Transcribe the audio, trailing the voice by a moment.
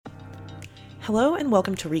Hello and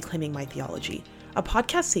welcome to Reclaiming My Theology, a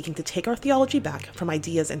podcast seeking to take our theology back from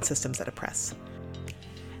ideas and systems that oppress.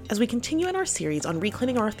 As we continue in our series on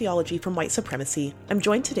reclaiming our theology from white supremacy, I'm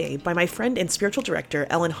joined today by my friend and spiritual director,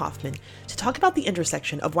 Ellen Hoffman, to talk about the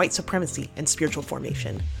intersection of white supremacy and spiritual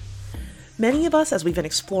formation. Many of us, as we've been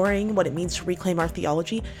exploring what it means to reclaim our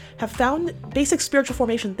theology, have found basic spiritual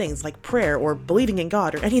formation things like prayer or believing in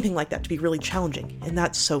God or anything like that to be really challenging, and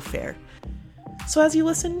that's so fair. So as you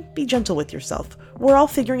listen, be gentle with yourself. We're all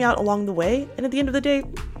figuring out along the way, and at the end of the day,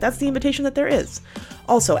 that's the invitation that there is.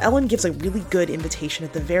 Also, Ellen gives a really good invitation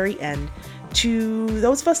at the very end to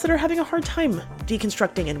those of us that are having a hard time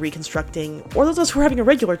deconstructing and reconstructing, or those of us who are having a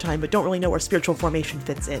regular time but don't really know where spiritual formation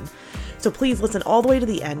fits in. So please listen all the way to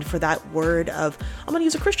the end for that word of, I'm going to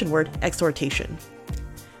use a Christian word, exhortation.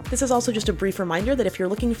 This is also just a brief reminder that if you're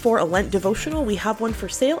looking for a Lent devotional, we have one for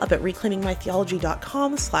sale up at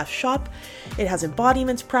reclaimingmytheology.com/shop. It has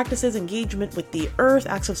embodiments, practices, engagement with the earth,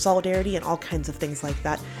 acts of solidarity, and all kinds of things like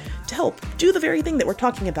that to help do the very thing that we're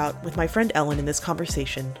talking about with my friend Ellen in this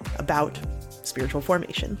conversation about spiritual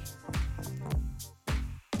formation.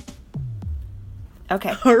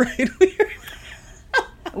 Okay. All right.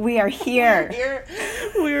 We are here.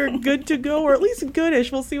 We're good to go, or at least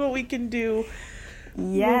goodish. We'll see what we can do.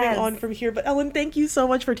 Yes. Moving on from here. But Ellen, thank you so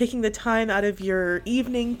much for taking the time out of your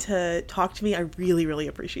evening to talk to me. I really, really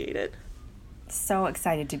appreciate it. So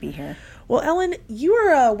excited to be here. Well, Ellen, you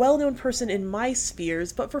are a well-known person in my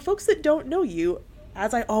spheres, but for folks that don't know you,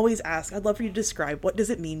 as I always ask, I'd love for you to describe, what does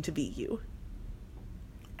it mean to be you?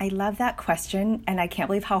 I love that question, and I can't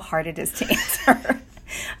believe how hard it is to answer.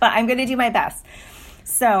 But I'm going to do my best.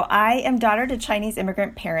 So I am daughter to Chinese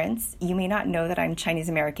immigrant parents. You may not know that I'm Chinese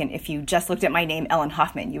American. If you just looked at my name, Ellen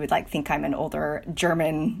Hoffman, you would think I'm an older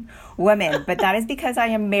German woman. But that is because I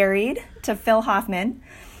am married to Phil Hoffman.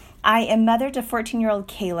 I am mother to 14-year-old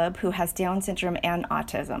Caleb, who has Down syndrome and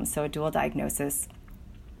autism, so a dual diagnosis.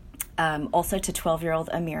 Also to 12-year-old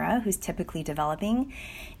Amira, who's typically developing.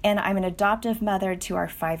 And I'm an adoptive mother to our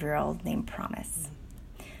 5-year-old named Promise.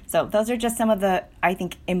 So those are just some of the, I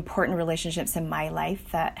think, important relationships in my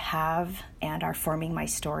life that have and are forming my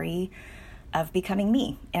story of becoming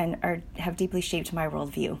me and have deeply shaped my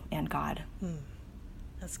worldview and God.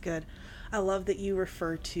 That's good. I love that you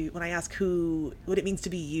refer to, when I ask what it means to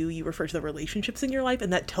be you, you refer to the relationships in your life,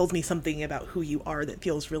 and that tells me something about who you are that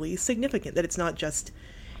feels really significant, that it's not just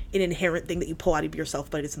an inherent thing that you pull out of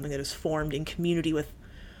yourself, but it's something that is formed in community with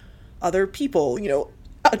other people,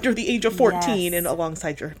 under the age of 14 and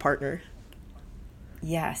alongside your partner.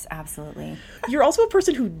 Yes, absolutely. You're also a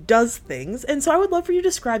person who does things, and so I would love for you to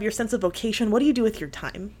describe your sense of vocation. What do you do with your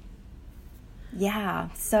time? Yeah,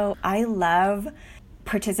 so I love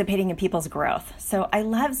participating in people's growth. So I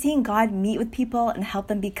love seeing God meet with people and help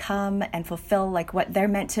them become and fulfill what they're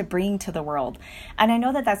meant to bring to the world. And I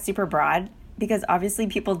know that that's super broad because obviously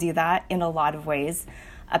people do that in a lot of ways.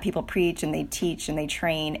 People preach and they teach and they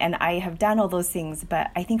train, and I have done all those things.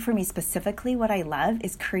 But I think for me specifically, what I love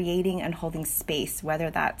is creating and holding space, whether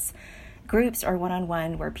that's groups or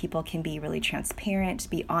one-on-one, where people can be really transparent,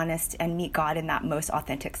 be honest, and meet God in that most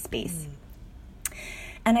authentic space.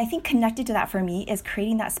 And I think connected to that for me is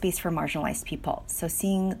creating that space for marginalized people. So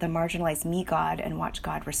seeing the marginalized meet God and watch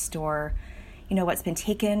God restore, what's been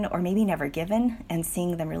taken or maybe never given, and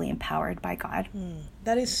seeing them really empowered by God.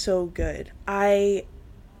 That is so good. I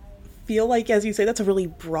feel like, as you say, that's a really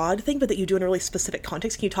broad thing, but that you do in a really specific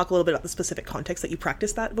context. Can you talk a little bit about the specific context that you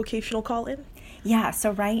practice that vocational call in? Yeah, so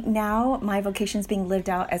right now my vocation is being lived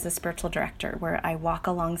out as a spiritual director, where I walk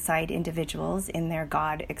alongside individuals in their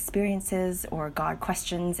God experiences or God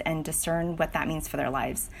questions and discern what that means for their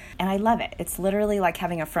lives. And I love it. It's literally like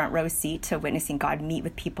having a front row seat to witnessing God meet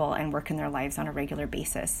with people and work in their lives on a regular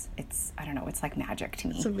basis. It's like magic to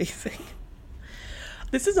me. It's amazing.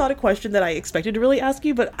 This is not a question that I expected to really ask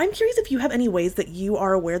you, but I'm curious if you have any ways that you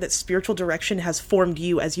are aware that spiritual direction has formed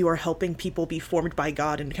you as you are helping people be formed by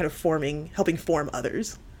God and kind of helping form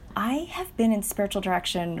others. I have been in spiritual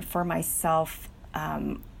direction for myself,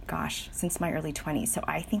 since my early 20s. So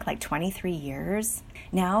I think 23 years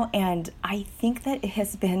now. And I think that it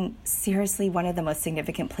has been seriously one of the most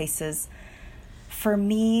significant places for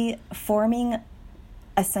me forming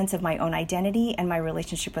a sense of my own identity and my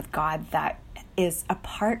relationship with God that is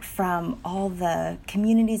apart from all the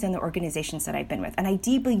communities and the organizations that I've been with. And I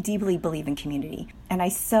deeply, deeply believe in community. And I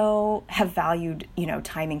so have valued,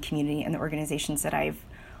 time in community and the organizations that I've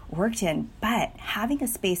worked in. But having a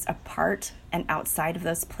space apart and outside of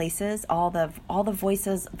those places, all the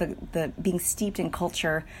voices, the being steeped in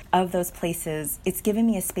culture of those places, it's given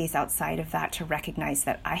me a space outside of that to recognize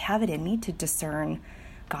that I have it in me to discern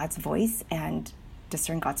God's voice and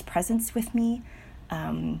discern God's presence with me,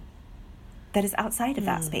 that is outside of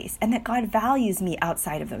that space, and that God values me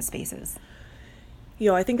outside of those spaces.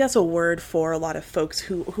 I think that's a word for a lot of folks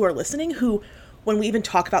who are listening, who, when we even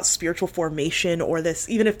talk about spiritual formation or this,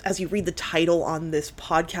 even if as you read the title on this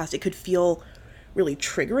podcast, it could feel really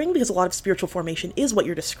triggering, because a lot of spiritual formation is what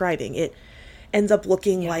you're describing. It ends up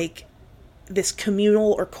looking like this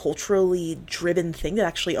communal or culturally driven thing that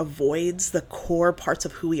actually avoids the core parts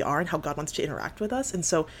of who we are and how God wants to interact with us. And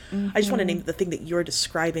so I just want to name that the thing that you're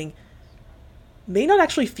describing may not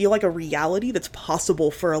actually feel like a reality that's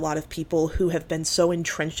possible for a lot of people who have been so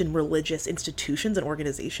entrenched in religious institutions and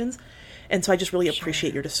organizations. And so I just really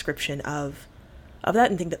appreciate your description of that,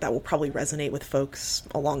 and think that will probably resonate with folks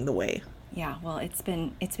along the way. Yeah, well, it's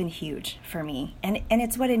been huge for me. And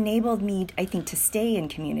it's what enabled me, I think, to stay in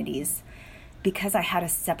communities, because I had a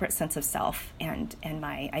separate sense of self, and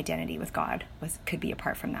my identity with God could be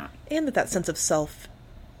apart from that. And that sense of self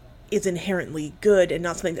is inherently good and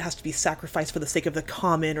not something that has to be sacrificed for the sake of the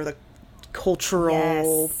common or the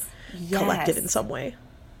cultural collective in some way.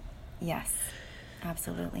 Yes,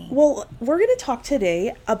 absolutely. Well, we're going to talk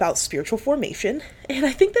today about spiritual formation. And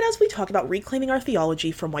I think that as we talk about reclaiming our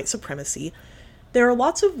theology from white supremacy, there are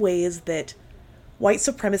lots of ways that white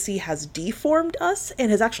supremacy has deformed us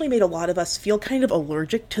and has actually made a lot of us feel kind of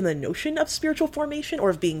allergic to the notion of spiritual formation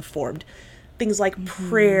or of being formed. Things like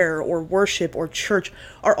prayer or worship or church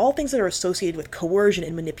are all things that are associated with coercion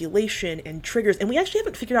and manipulation and triggers. And we actually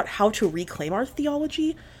haven't figured out how to reclaim our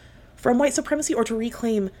theology from white supremacy, or to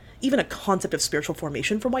reclaim even a concept of spiritual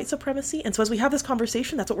formation from white supremacy. And so as we have this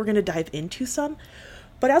conversation, that's what we're going to dive into some.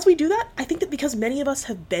 But as we do that, I think that because many of us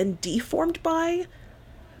have been deformed by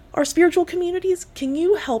our spiritual communities, can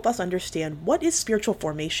you help us understand what is spiritual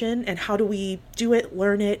formation and how do we do it,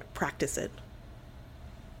 learn it, practice it?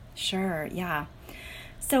 Sure, yeah.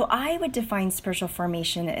 So I would define spiritual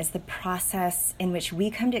formation as the process in which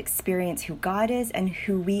we come to experience who God is and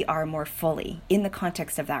who we are more fully in the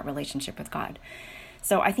context of that relationship with God.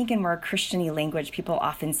 So I think in more Christian-y language, people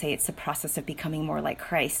often say it's a process of becoming more like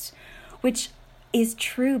Christ, which is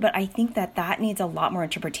true, but I think that needs a lot more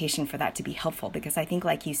interpretation for that to be helpful, because I think,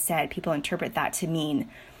 like you said, people interpret that to mean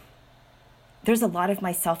there's a lot of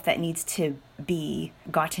myself that needs to be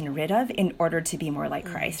gotten rid of in order to be more like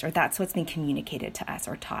Christ, or that's what's been communicated to us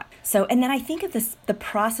or taught. So, and then I think of the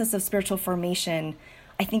process of spiritual formation,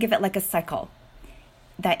 I think of it like a cycle,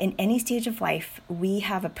 that in any stage of life, we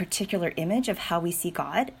have a particular image of how we see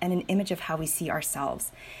God and an image of how we see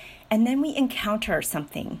ourselves. And then we encounter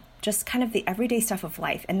something, just kind of the everyday stuff of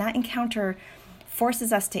life. And that encounter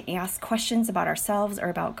forces us to ask questions about ourselves or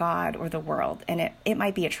about God or the world. And it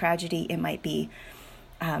might be a tragedy. It might be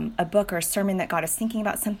a book or a sermon that got us thinking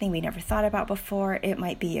about something we never thought about before. It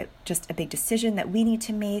might be just a big decision that we need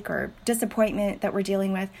to make, or disappointment that we're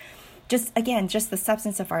dealing with. Just the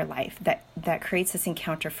substance of our life that creates this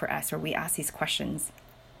encounter for us, where we ask these questions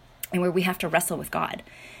and where we have to wrestle with God,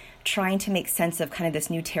 trying to make sense of kind of this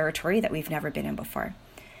new territory that we've never been in before.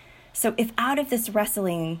 So if out of this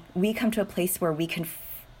wrestling, we come to a place where we can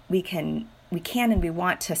and we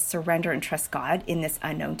want to surrender and trust God in this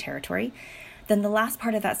unknown territory, then the last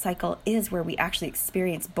part of that cycle is where we actually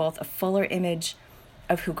experience both a fuller image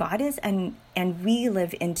of who God is and we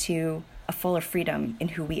live into a fuller freedom in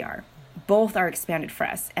who we are. Both are expanded for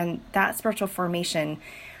us. And that spiritual formation,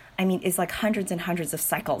 is like hundreds and hundreds of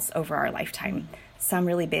cycles over our lifetime. Some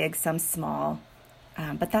really big, some small.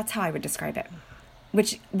 But that's how I would describe it.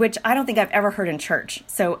 Which I don't think I've ever heard in church.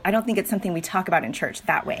 So I don't think it's something we talk about in church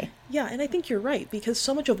that way. Yeah, and I think you're right, because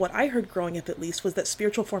so much of what I heard growing up, at least, was that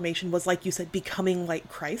spiritual formation was, like you said, becoming like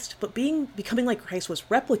Christ. But becoming like Christ was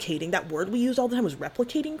replicating. That word we used all the time was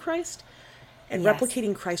replicating Christ. And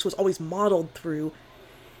replicating Christ was always modeled through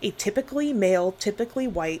a typically male, typically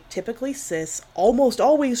white, typically cis, almost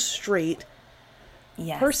always straight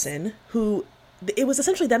person who... It was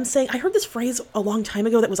essentially them saying, I heard this phrase a long time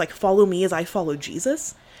ago that was like, follow me as I follow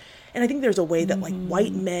Jesus. And I think there's a way that like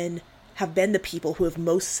white men have been the people who have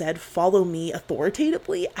most said, follow me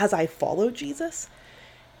authoritatively as I follow Jesus.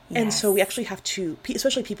 Yes. And so we actually have to,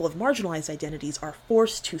 especially people of marginalized identities, are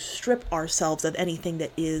forced to strip ourselves of anything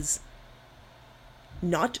that is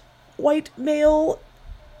not white male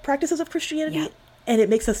practices of Christianity. Yep. And it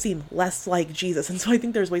makes us seem less like Jesus. And so I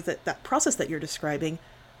think there's ways that process that you're describing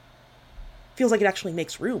feels like it actually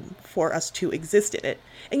makes room for us to exist in it.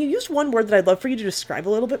 And you used one word that I'd love for you to describe a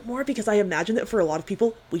little bit more, because I imagine that for a lot of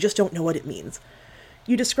people, we just don't know what it means.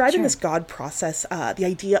 You describe in this God process the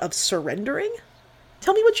idea of surrendering.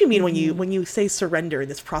 Tell me what you mean when you say surrender in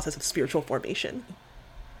this process of spiritual formation.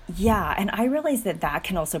 Yeah, and I realize that that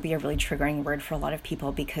can also be a really triggering word for a lot of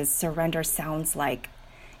people because surrender sounds like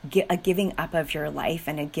a giving up of your life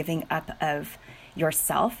and a giving up of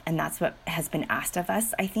yourself. And that's what has been asked of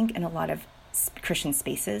us, I think, in a lot of Christian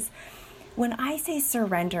spaces. When I say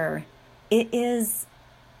surrender, it is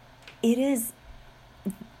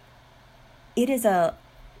a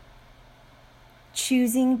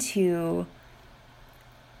choosing to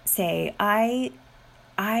say, I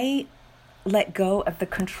let go of the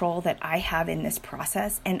control that I have in this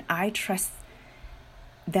process, and I trust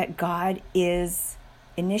that God is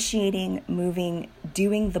initiating, moving,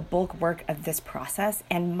 doing the bulk work of this process,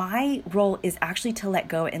 and my role is actually to let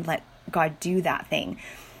go and let God do that thing.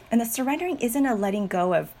 And the surrendering isn't a letting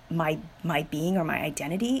go of my being or my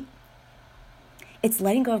identity. It's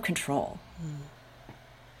letting go of control.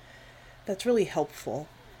 That's really helpful.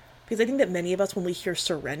 Because I think that many of us, when we hear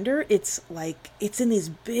surrender, it's like, it's in these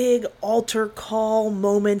big altar call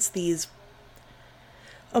moments, these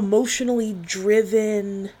emotionally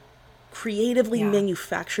driven, creatively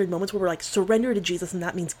manufactured moments where we're like, surrender to Jesus, and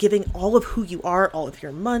that means giving all of who you are, all of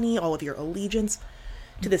your money, all of your allegiance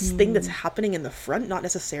to this thing that's happening in the front, not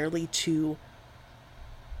necessarily to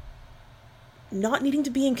not needing to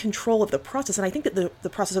be in control of the process. And I think that the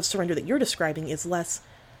process of surrender that you're describing is less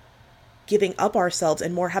giving up ourselves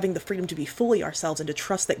and more having the freedom to be fully ourselves and to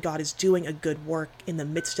trust that God is doing a good work in the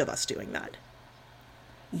midst of us doing that.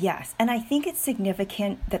 Yes. And I think it's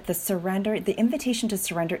significant that the invitation to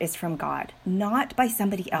surrender is from God, not by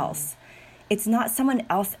somebody else. It's not someone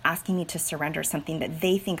else asking me to surrender something that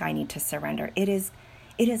they think I need to surrender. It is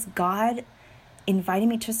God inviting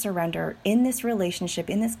me to surrender in this relationship,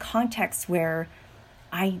 in this context where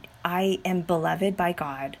I am beloved by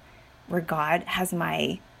God, where God has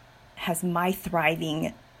my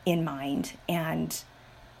thriving in mind, and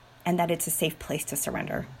that it's a safe place to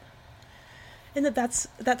surrender. And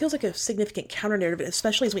that feels like a significant counter narrative,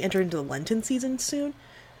 especially as we enter into the Lenten season soon,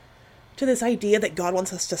 to this idea that God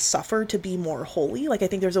wants us to suffer to be more holy. Like, I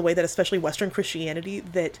think there's a way that especially Western Christianity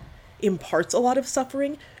that imparts a lot of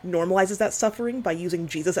suffering, normalizes that suffering by using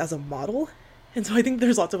Jesus as a model. And so I think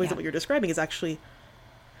there's lots of ways that what you're describing is actually,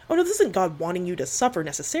 oh no, this isn't God wanting you to suffer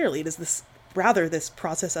necessarily. It is this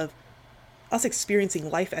process of us experiencing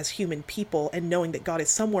life as human people and knowing that God is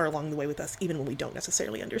somewhere along the way with us, even when we don't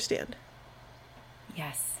necessarily understand.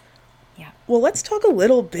 Yes. Yeah. Well, let's talk a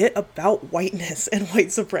little bit about whiteness and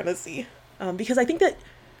white supremacy, because I think that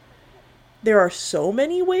there are so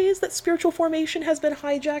many ways that spiritual formation has been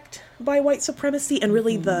hijacked by white supremacy, and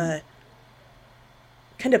really the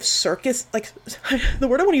kind of circus, like the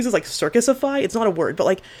word I want to use is like circusify. It's not a word, but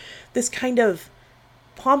like this kind of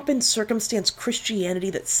pomp and circumstance Christianity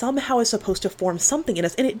that somehow is supposed to form something in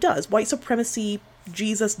us. And it does. White supremacy,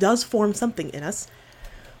 Jesus does form something in us.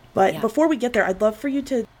 But before we get there, I'd love for you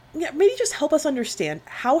to maybe just help us understand,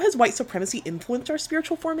 how has white supremacy influenced our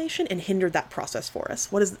spiritual formation and hindered that process for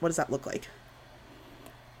us? What does that look like?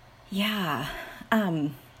 Yeah.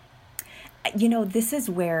 This is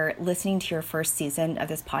where listening to your first season of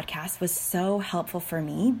this podcast was so helpful for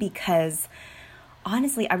me, because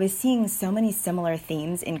honestly, I was seeing so many similar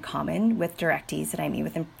themes in common with directees that I meet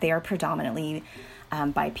with, and they are predominantly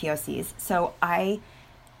by POCs. So I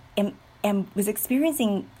was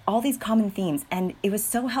experiencing all these common themes, and it was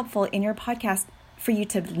so helpful in your podcast for you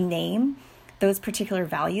to name those particular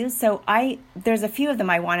values. So there's a few of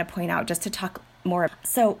them I want to point out just to talk more.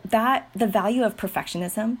 So that the value of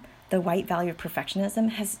perfectionism, the white value of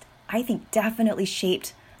perfectionism, has, I think, definitely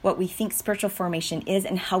shaped what we think spiritual formation is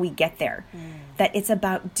and how we get there. That it's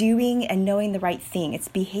about doing and knowing the right thing. It's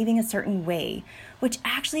behaving a certain way, which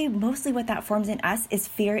actually mostly what that forms in us is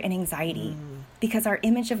fear and anxiety, because our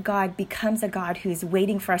image of God becomes a God who's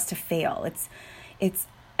waiting for us to fail. It's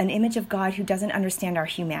an image of God who doesn't understand our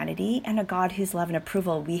humanity, and a God whose love and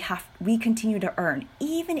approval we continue to earn,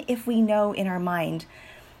 even if we know in our mind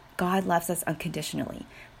God loves us unconditionally.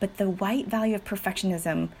 But the white value of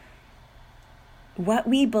perfectionism, what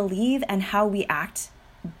we believe and how we act,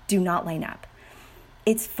 do not line up.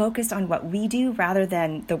 It's focused on what we do rather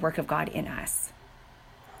than the work of God in us.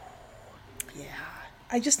 Yeah.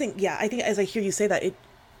 I think as I hear you say that,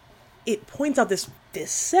 it points out this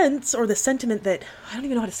sense, or the sentiment that, I don't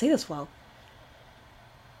even know how to say this well.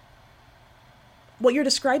 What you're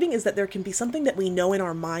describing is that there can be something that we know in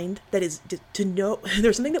our mind that is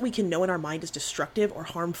there's something that we can know in our mind is destructive or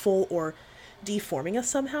harmful or deforming us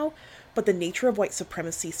somehow, but the nature of white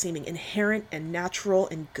supremacy seeming inherent and natural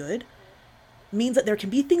and good means that there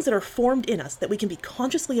can be things that are formed in us that we can be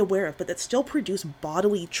consciously aware of, but that still produce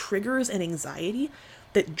bodily triggers and anxiety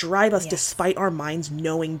that drive us despite our minds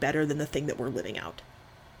knowing better than the thing that we're living out.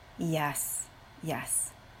 Yes.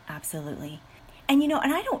 Yes. Absolutely. And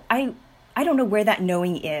and I don't know where that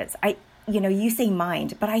knowing is. You say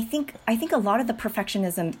mind, but I think a lot of the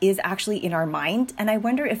perfectionism is actually in our mind, and I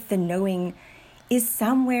wonder if the knowing is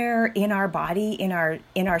somewhere in our body, in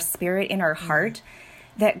our spirit, in our heart,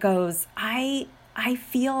 that goes, I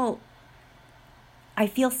feel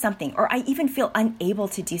something, or I even feel unable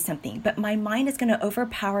to do something, but my mind is going to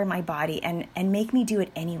overpower my body and make me do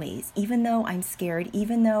it anyways, even though I'm scared,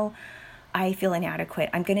 even though I feel inadequate.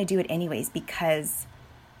 I'm going to do it anyways because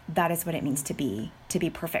that is what it means to be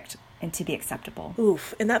perfect and to be acceptable.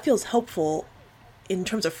 Oof. And that feels helpful in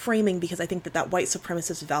terms of framing, because I think that white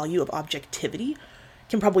supremacist value of objectivity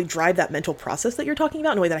can probably drive that mental process that you're talking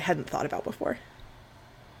about in a way that I hadn't thought about before.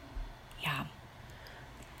 Yeah.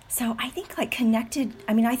 So I think connected,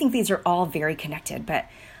 I think these are all very connected, but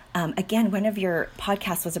again, one of your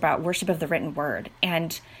podcasts was about worship of the written word.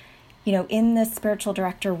 And, in the spiritual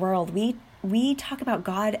director world, we talk about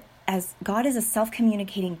God as a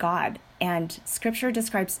self-communicating God. And scripture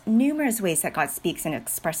describes numerous ways that God speaks and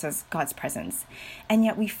expresses God's presence. And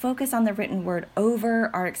yet we focus on the written word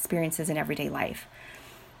over our experiences in everyday life.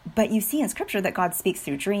 But you see in scripture that God speaks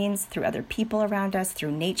through dreams, through other people around us,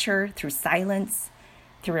 through nature, through silence,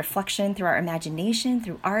 through reflection, through our imagination,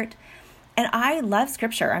 through art. And I love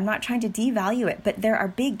scripture. I'm not trying to devalue it, but there are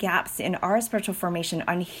big gaps in our spiritual formation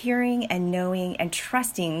on hearing and knowing and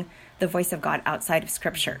trusting the voice of God outside of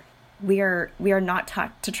scripture. We are not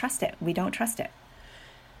taught to trust it. We don't trust it.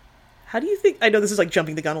 How do you think, I know this is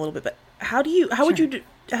jumping the gun a little bit, but how do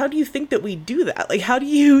you think that we do that? How do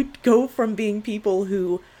you go from being people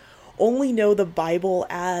who only know the Bible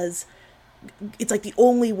as, it's the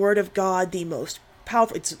only word of God, the most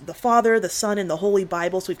powerful, it's the Father, the Son, and the Holy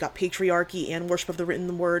Bible, so we've got patriarchy and worship of the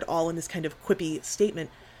written word all in this kind of quippy statement.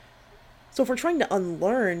 So if we're trying to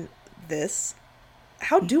unlearn this,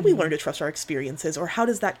 how do we learn to trust our experiences, or how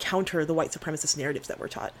does that counter the white supremacist narratives that we're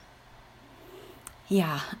taught?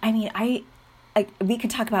 Yeah, we could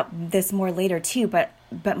talk about this more later too, but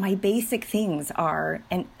my basic things are,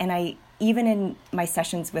 and I, even in my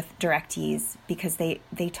sessions with directees, because they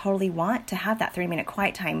totally want to have that 3-minute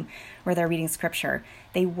quiet time where they're reading scripture.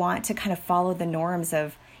 They want to kind of follow the norms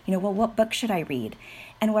of, what book should I read?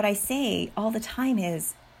 And what I say all the time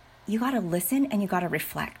is, you got to listen and you got to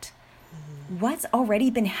reflect. What's already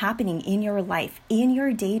been happening in your life, in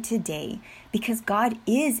your day-to-day, because God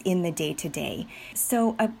is in the day-to-day.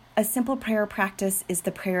 So a simple prayer practice is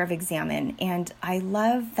the prayer of examine. And I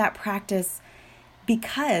love that practice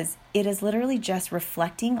because it is literally just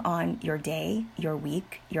reflecting on your day, your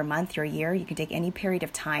week, your month, your year. You can take any period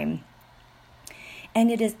of time.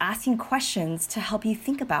 And it is asking questions to help you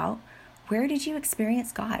think about, where did you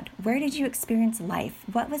experience God? Where did you experience life?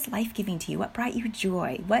 What was life-giving to you? What brought you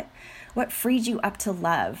joy? What freed you up to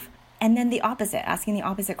love? And then the opposite, asking the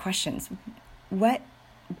opposite questions. What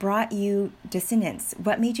brought you dissonance?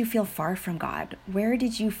 What made you feel far from God? Where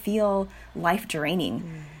did you feel life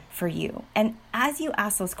draining for you? And as you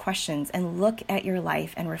ask those questions and look at your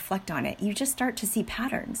life and reflect on it, you just start to see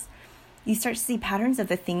patterns. You start to see patterns of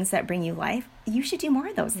the things that bring you life. You should do more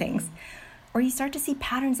of those things. Or you start to see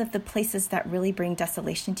patterns of the places that really bring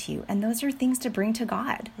desolation to you. And those are things to bring to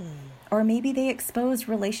God. Or maybe they expose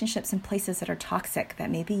relationships in places that are toxic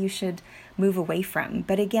that maybe you should move away from.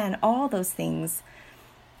 But again, all those things,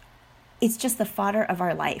 it's just the fodder of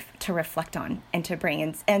our life to reflect on and to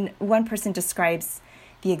bring. And one person describes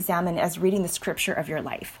the examine as reading the scripture of your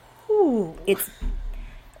life. Ooh. It's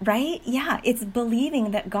right? Yeah, it's believing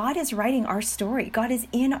that God is writing our story. God is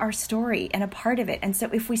in our story and a part of it. And so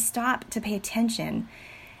if we stop to pay attention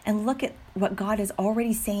and look at what God is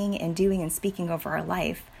already saying and doing and speaking over our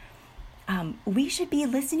life, we should be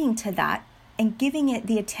listening to that and giving it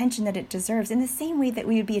the attention that it deserves in the same way that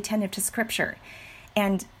we would be attentive to scripture.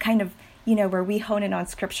 And kind of, where we hone in on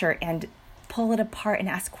scripture and pull it apart and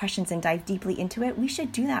ask questions and dive deeply into it, we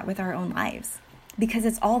should do that with our own lives because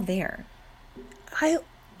it's all there. I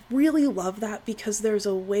really love that, because there's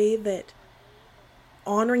a way that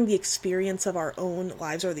honoring the experience of our own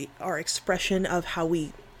lives, or our expression of how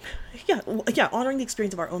we honoring the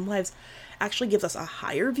experience of our own lives actually gives us a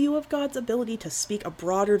higher view of God's ability to speak, a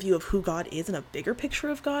broader view of who God is and a bigger picture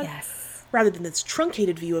of God. Yes. Rather than this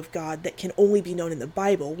truncated view of God that can only be known in the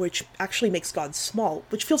Bible, which actually makes God small,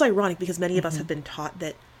 which feels ironic because many of us have been taught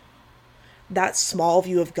that small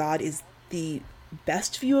view of God is the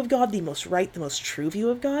best view of God, the most right, the most true view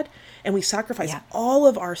of God. And we sacrifice all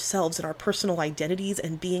of ourselves and our personal identities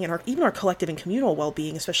and being, and even our collective and communal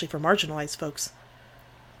well-being, especially for marginalized folks,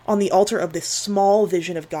 on the altar of this small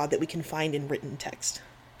vision of God that we can find in written text.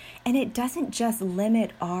 And it doesn't just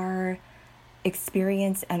limit our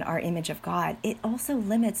experience and our image of God, it also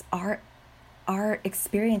limits our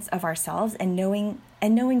experience of ourselves and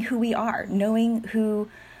knowing who we are, knowing who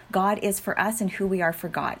God is for us and who we are for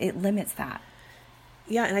God. It limits that.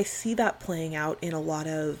 Yeah, and I see that playing out in a lot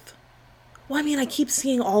of, well, I mean, I keep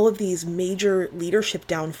seeing all of these major leadership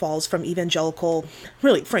downfalls from evangelical,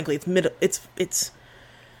 really, frankly, it's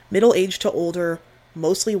middle-aged to older,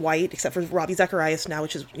 mostly white, except for Ravi Zacharias now,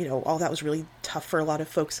 which is, all that was really tough for a lot of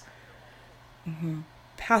folks. Mm-hmm.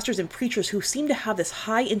 Pastors and preachers who seem to have this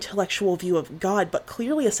high intellectual view of God, but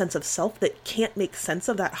clearly a sense of self that can't make sense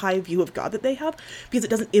of that high view of God that they have because it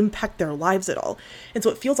doesn't impact their lives at all. And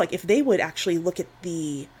so it feels like if they would actually look at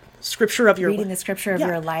the scripture of your... Reading the scripture of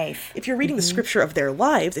your life. If you're reading the scripture of their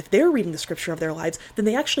lives, if they're reading the scripture of their lives, then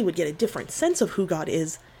they actually would get a different sense of who God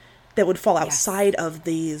is that would fall outside of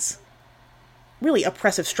these really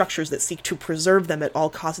oppressive structures that seek to preserve them at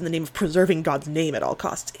all costs in the name of preserving God's name at all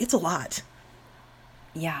costs. It's a lot.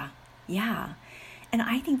 Yeah. And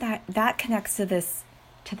I think that connects to this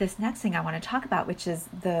next thing I want to talk about, which is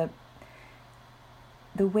the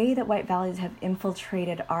way that white values have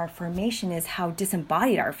infiltrated our formation is how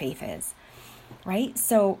disembodied our faith is, right?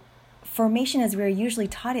 So formation, as we're usually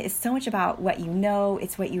taught it, is so much about what you know,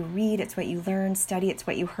 it's what you read, it's what you learn, study, it's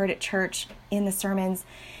what you heard at church, in the sermons.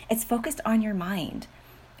 It's focused on your mind.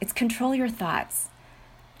 It's control your thoughts.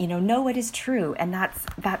 Know what is true, and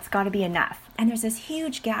that's got to be enough. And there's this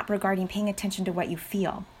huge gap regarding paying attention to what you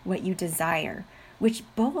feel, what you desire, which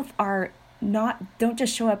both don't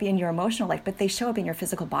just show up in your emotional life, but they show up in your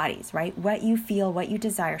physical bodies, right? What you feel, what you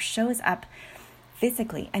desire shows up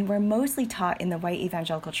physically. And we're mostly taught in the white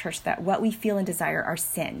evangelical church that what we feel and desire are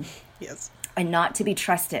sin. Yes. And not to be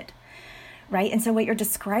trusted, right? And so what you're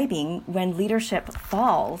describing when leadership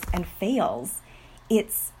falls and fails,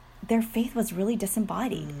 their faith was really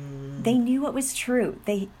disembodied. They knew what was true.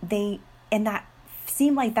 And that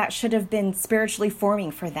seemed like that should have been spiritually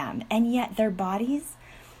forming for them. And yet their bodies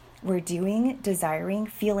were doing, desiring,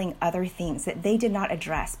 feeling other things that they did not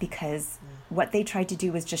address because what they tried to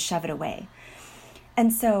do was just shove it away.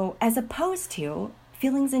 And so as opposed to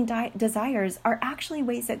feelings and desires are actually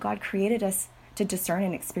ways that God created us to discern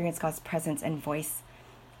and experience God's presence and voice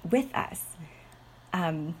with us.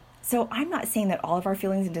 So I'm not saying that all of our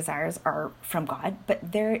feelings and desires are from God,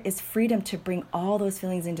 but there is freedom to bring all those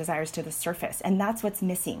feelings and desires to the surface. And that's what's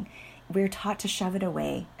missing. We're taught to shove it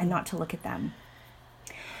away and not to look at them.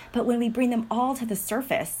 But when we bring them all to the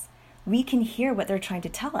surface, we can hear what they're trying to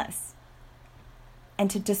tell us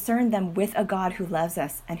and to discern them with a God who loves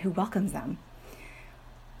us and who welcomes them.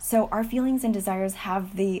 So our feelings and desires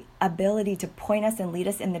have the ability to point us and lead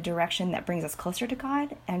us in the direction that brings us closer to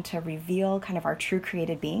God and to reveal kind of our true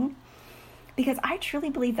created being. Because I truly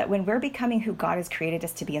believe that when we're becoming who God has created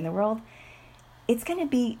us to be in the world, we're going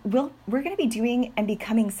to be doing and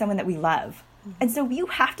becoming someone that we love. And so you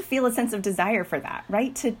have to feel a sense of desire for that,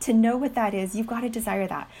 right? To know what that is, you've got to desire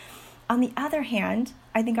that. On the other hand,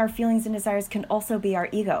 I think our feelings and desires can also be our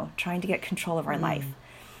ego trying to get control of our life.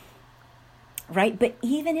 Right? But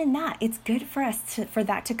even in that, it's good for us for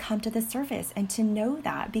that to come to the surface and to know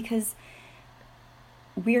that, because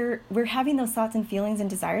we're having those thoughts and feelings and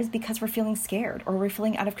desires because we're feeling scared or we're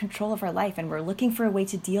feeling out of control of our life and we're looking for a way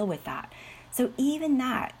to deal with that. So even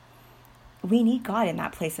that, we need God in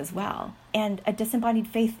that place as well. And a disembodied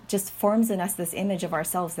faith just forms in us this image of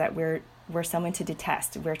ourselves that we're someone to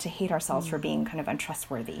detest, we're to hate ourselves for being kind of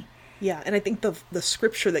untrustworthy. Yeah, and I think the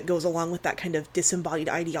scripture that goes along with that kind of disembodied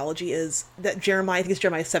ideology is that I think it's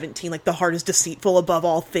Jeremiah 17, like the heart is deceitful above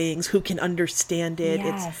all things, who can understand it?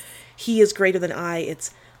 Yes. It's he is greater than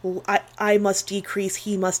I must decrease,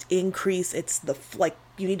 he must increase. It's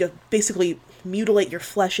you need to basically mutilate your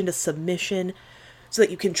flesh into submission so that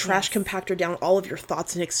you can trash compactor down all of your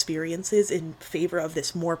thoughts and experiences in favor of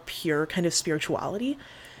this more pure kind of spirituality.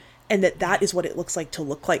 And that is what it looks like to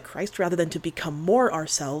look like Christ rather than to become more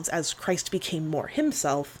ourselves as Christ became more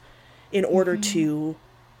himself in order to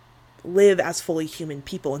live as fully human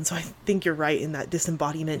people. And so I think you're right in that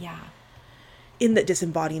disembodiment. Yeah. In that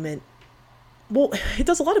disembodiment, well, it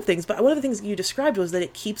does a lot of things, but one of the things you described was that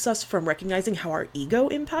it keeps us from recognizing how our ego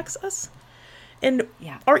impacts us. And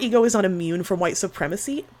our ego is not immune from white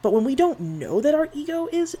supremacy, but when we don't know that our ego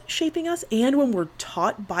is shaping us, and when we're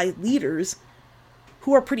taught by leaders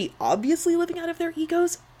who are pretty obviously living out of their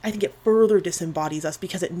egos, I think it further disembodies us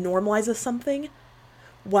because it normalizes something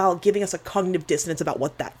while giving us a cognitive dissonance about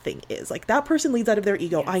what that thing is. Like, that person leads out of their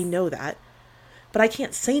ego, I know that, but I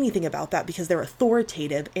can't say anything about that because they're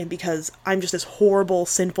authoritative and because I'm just this horrible,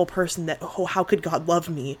 sinful person that, how could God love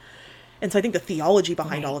me? And so I think the theology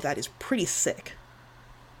behind all of that is pretty sick.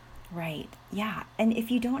 Right. Yeah. And if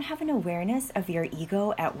you don't have an awareness of your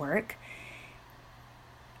ego at work,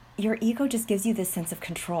 your ego just gives you this sense of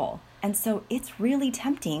control. And so it's really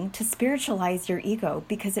tempting to spiritualize your ego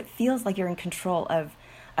because it feels like you're in control of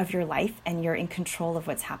your life and you're in control of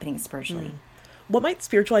what's happening spiritually. What might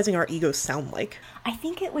spiritualizing our ego sound like? I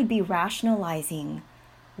think it would be rationalizing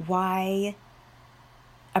why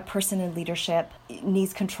a person in leadership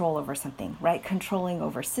needs control over something, right? Controlling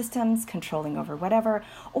over systems, controlling over whatever.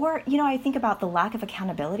 Or, I think about the lack of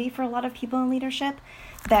accountability for a lot of people in leadership,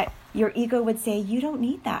 that your ego would say, you don't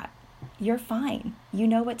need that. You're fine. You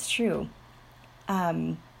know what's true.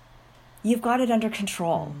 You've got it under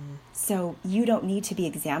control. So you don't need to be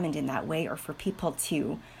examined in that way or for people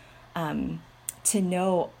to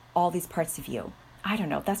know all these parts of you. I don't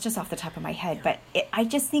know. That's just off the top of my head. But I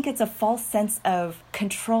just think it's a false sense of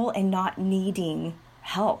control and not needing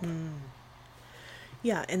help.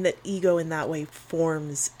 Yeah, and that ego in that way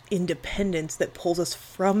forms independence that pulls us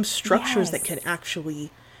from structures that can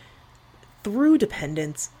actually, through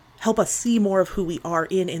dependence, help us see more of who we are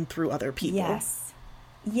in and through other people.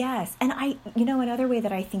 Yes. And another way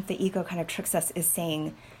that I think the ego kind of tricks us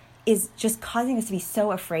is just causing us to be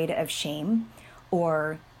so afraid of shame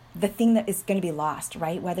or the thing that is going to be lost,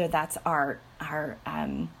 right? Whether that's our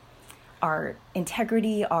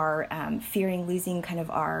integrity, our fearing losing kind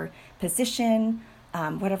of our position,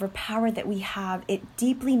 whatever power that we have, it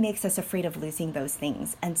deeply makes us afraid of losing those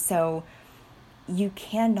things. And so you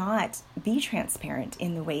cannot be transparent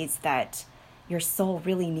in the ways that your soul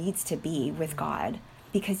really needs to be with God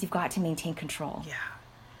because you've got to maintain control. Yeah.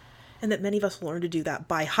 And that many of us learn to do that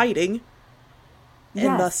by hiding.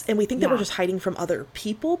 And we think that we're just hiding from other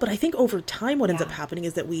people. But I think over time what ends up happening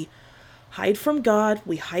is that we hide from God,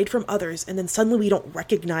 we hide from others, and then suddenly we don't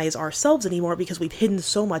recognize ourselves anymore because we've hidden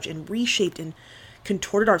so much and reshaped and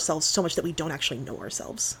contorted ourselves so much that we don't actually know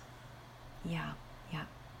ourselves. Yeah.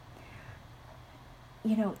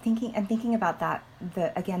 Thinking about that,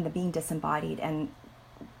 the being disembodied and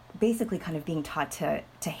basically kind of being taught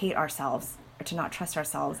to hate ourselves or to not trust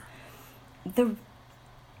ourselves.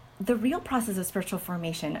 The real process of spiritual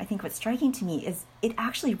formation, I think what's striking to me is it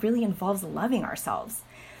actually really involves loving ourselves.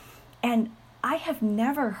 And I have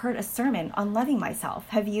never heard a sermon on loving myself.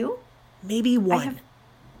 Have you? Maybe one.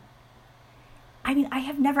 I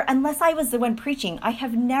have never, unless I was the one preaching, I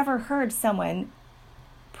have never heard someone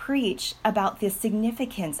preach about the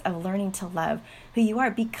significance of learning to love who you are,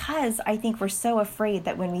 because I think we're so afraid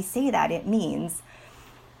that when we say that, it means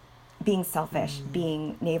being selfish,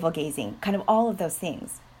 being navel-gazing, kind of all of those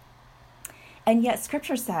things. And yet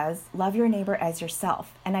Scripture says, love your neighbor as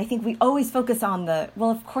yourself. And I think we always focus on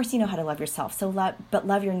of course you know how to love yourself, but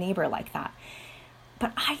love your neighbor like that.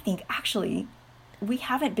 But I think actually we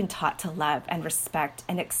haven't been taught to love and respect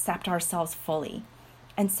and accept ourselves fully.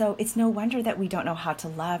 And so it's no wonder that we don't know how to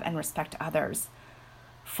love and respect others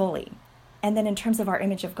fully. And then in terms of our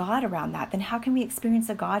image of God around that, then how can we experience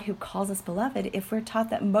a God who calls us beloved if we're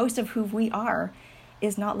taught that most of who we are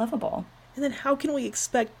is not lovable? And then how can we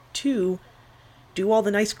expect to do all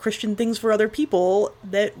the nice Christian things for other people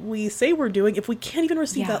that we say we're doing if we can't even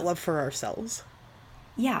receive that love for ourselves?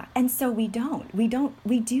 Yeah, and so we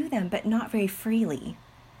do them, but not very freely.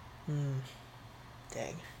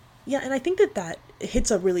 Dang. Yeah, and I think that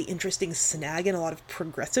hits a really interesting snag in a lot of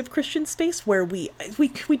progressive Christian space where we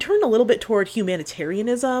turn a little bit toward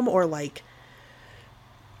humanitarianism or like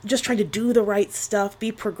just trying to do the right stuff,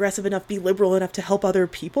 be progressive enough, be liberal enough to help other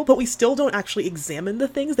people, but we still don't actually examine the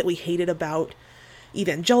things that we hated about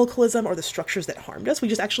evangelicalism or the structures that harmed us. We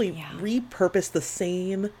just actually repurpose the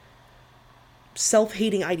same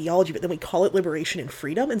self-hating ideology, but then we call it liberation and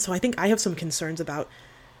freedom. And so I think I have some concerns about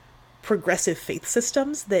progressive faith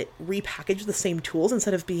systems that repackage the same tools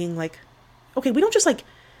instead of being like, okay, we don't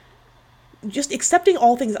just accepting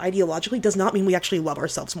all things ideologically does not mean we actually love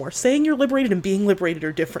ourselves more. Saying you're liberated and being liberated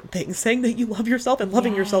are different things. Saying that you love yourself and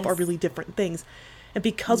loving yourself are really different things. And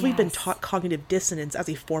because we've been taught cognitive dissonance as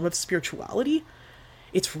a form of spirituality,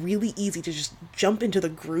 it's really easy to just jump into the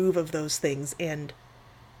groove of those things and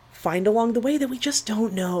find along the way that we just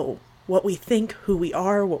don't know what we think, who we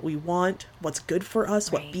are, what we want, what's good for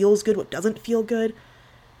us, what feels good, what doesn't feel good.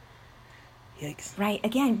 Yikes. Right.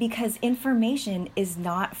 Again, because information is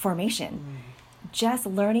not formation. Just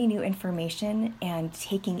learning new information and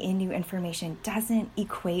taking in new information doesn't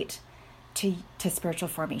equate to spiritual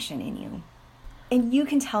formation in you. And you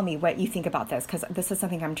can tell me what you think about this, because this is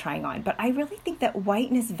something I'm trying on. But I really think that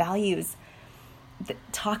whiteness values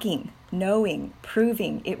talking, knowing,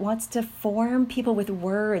 proving. It wants to form people with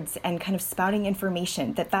words and kind of spouting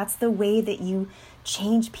information. That's the way that you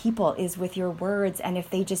change people, is with your words. And if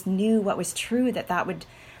they just knew what was true, that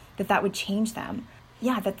that would change them.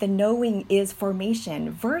 Yeah, that the knowing is formation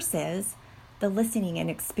versus the listening and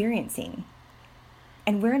experiencing.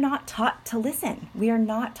 And we're not taught to listen. We are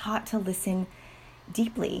not taught to listen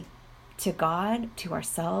deeply to God, to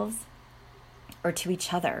ourselves, or to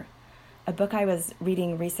each other. A book I was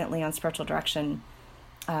reading recently on spiritual direction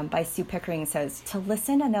by Sue Pickering says, to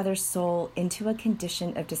listen another soul into a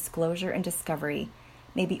condition of disclosure and discovery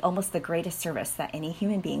may be almost the greatest service that any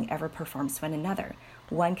human being ever performs to one another.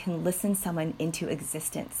 One can listen someone into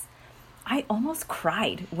existence. I almost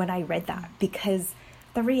cried when I read that because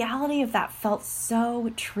the reality of that felt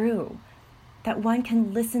so true, that one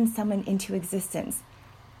can listen someone into existence.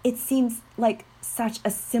 It seems like such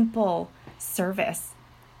a simple service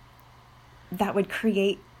that would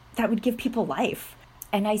give people life.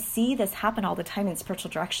 And I see this happen all the time in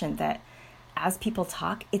spiritual direction, that as people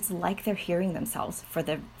talk, it's like they're hearing themselves for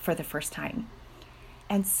the first time.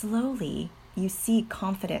 And slowly you see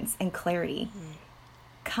confidence and clarity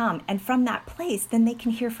come. And from that place, then they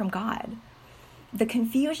can hear from God. The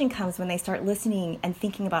confusion comes when they start listening and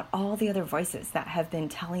thinking about all the other voices that have been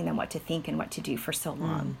telling them what to think and what to do for so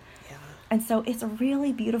long. Yeah. And so it's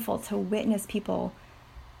really beautiful to witness people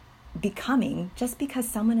becoming just because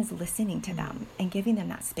someone is listening to them and giving them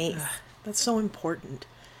that space. That's so important.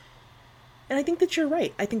 And I think that you're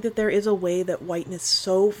right. I think that there is a way that whiteness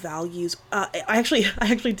so values... I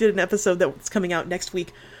actually did an episode that's coming out next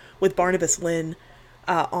week with Barnabas Lynn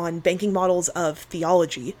on banking models of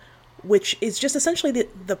theology, which is just essentially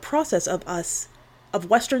the process of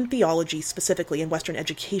Western theology specifically and Western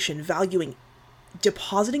education valuing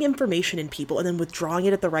depositing information in people and then withdrawing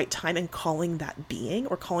it at the right time and calling that being,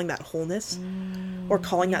 or calling that wholeness, or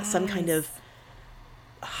calling that some kind of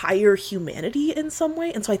higher humanity in some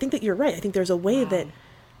way. And so I think that you're right. I think there's a way that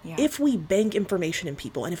if we bank information in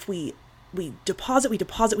people, and if we deposit,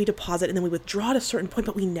 and then we withdraw at a certain point,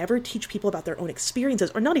 but we never teach people about their own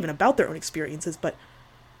experiences, or not even about their own experiences, but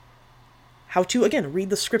how to, again, read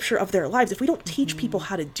the scripture of their lives. If we don't teach people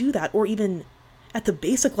how to do that, or even at the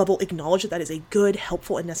basic level acknowledge that that is a good,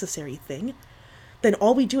 helpful, and necessary thing, then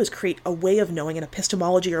all we do is create a way of knowing, an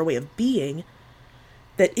epistemology or a way of being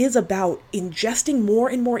that is about ingesting more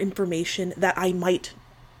and more information that I might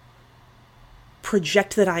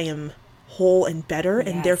project that I am whole and better,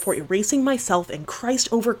 and therefore erasing myself and Christ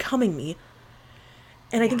overcoming me.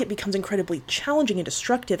 And I think it becomes incredibly challenging and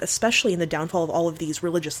destructive, especially in the downfall of all of these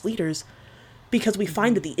religious leaders, because we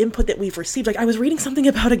find that the input that we've received, like I was reading something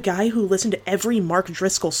about a guy who listened to every Mark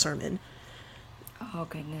Driscoll sermon. Oh,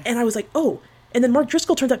 goodness. And I was like, oh, and then Mark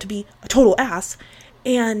Driscoll turns out to be a total ass,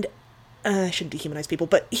 and I shouldn't dehumanize people,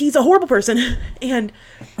 but he's a horrible person. And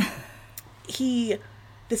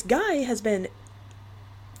this guy has been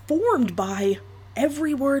formed by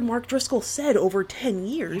every word Mark Driscoll said over 10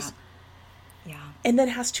 years. Yeah. And then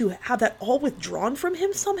has to have that all withdrawn from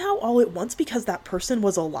him somehow all at once because that person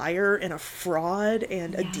was a liar and a fraud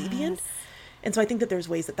and a deviant. And so I think that there's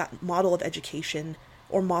ways that model of education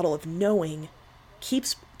or model of knowing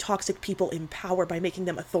keeps toxic people in power by making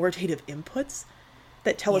them authoritative inputs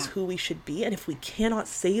that tell us who we should be. And if we cannot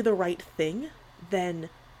say the right thing, then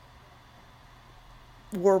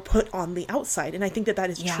we're put on the outside. And I think that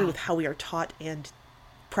is true with how we are taught and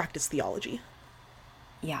practice theology.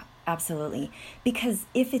 Yeah, absolutely. Because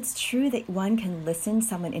if it's true that one can listen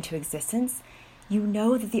someone into existence, you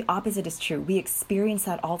know that the opposite is true. We experience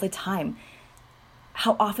that all the time.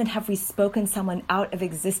 How often have we spoken someone out of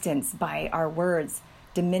existence by our words,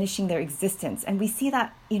 diminishing their existence? And we see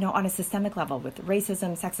that, on a systemic level with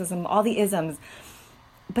racism, sexism, all the isms.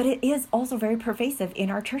 But it is also very pervasive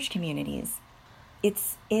in our church communities. It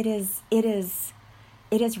is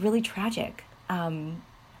really tragic.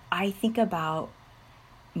 I think about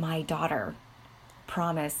my daughter,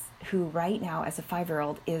 Promise, who right now as a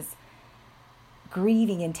 5-year-old is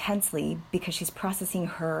grieving intensely because she's processing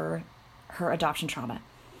her adoption trauma.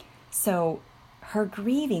 So her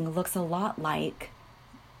grieving looks a lot like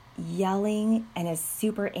yelling and is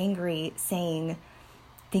super angry, saying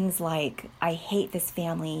things like, I hate this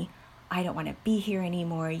family, I don't want to be here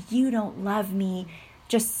anymore, you don't love me,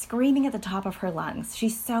 just screaming at the top of her lungs.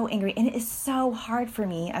 She's so angry, and it is so hard for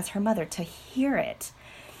me as her mother to hear it.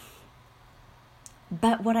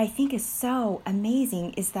 But what I think is so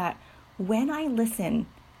amazing is that when I listen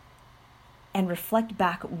and reflect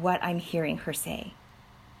back what I'm hearing her say,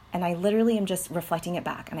 and I literally am just reflecting it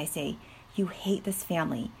back, and I say, you hate this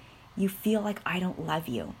family, you feel like I don't love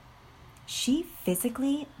you, she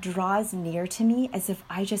physically draws near to me as if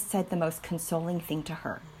I just said the most consoling thing to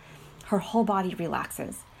her. Her whole body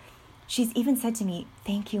relaxes. She's even said to me,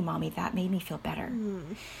 thank you, Mommy, that made me feel better.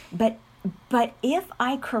 But But if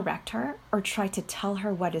I correct her or try to tell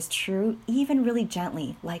her what is true, even really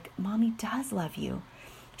gently, like, Mommy does love you,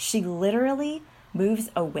 she literally moves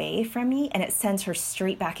away from me and it sends her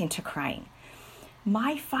straight back into crying.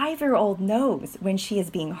 My 5-year-old knows when she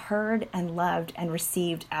is being heard and loved and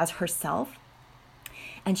received as herself.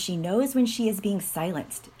 And she knows when she is being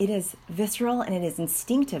silenced. It is visceral and it is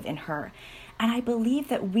instinctive in her. And I believe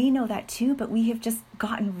that we know that too, but we have just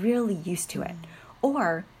gotten really used to it.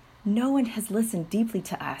 Or no one has listened deeply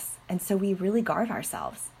to us. And so we really guard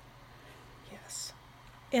ourselves. Yes.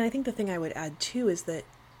 And I think the thing I would add too is that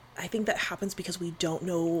I think that happens because we don't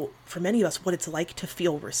know, for many of us, what it's like to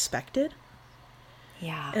feel respected.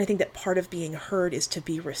 Yeah. And I think that part of being heard is to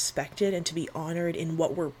be respected and to be honored in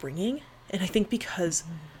what we're bringing. And I think because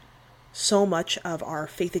so much of our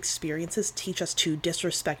faith experiences teach us to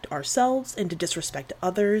disrespect ourselves and to disrespect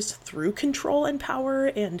others through control and power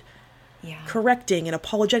and correcting and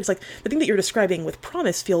apologetics. Like the thing that you're describing with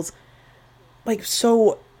promise feels like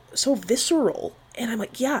so visceral. And I'm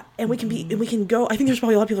like, yeah, and we can be, and we can go, I think there's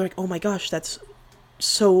probably a lot of people who are like, oh my gosh, that's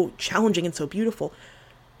so challenging and so beautiful.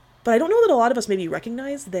 But I don't know that a lot of us maybe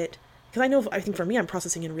recognize that, because I think for me, I'm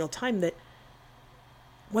processing in real time that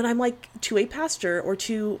when I'm like to a pastor or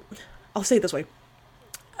to, I'll say it this way,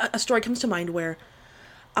 a story comes to mind where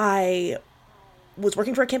I was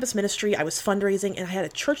working for a campus ministry, I was fundraising, and I had a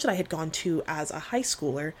church that I had gone to as a high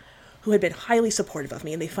schooler who had been highly supportive of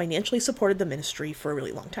me, and they financially supported the ministry for a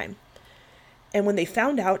really long time. And when they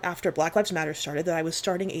found out after Black Lives Matter started that I was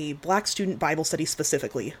starting a Black student Bible study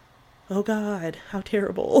specifically, oh God, how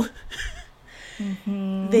terrible.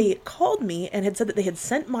 They called me and had said that they had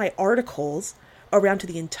sent my articles around to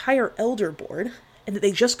the entire elder board and that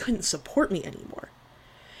they just couldn't support me anymore.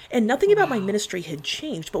 And nothing about my ministry had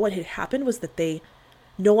changed, but what had happened was that they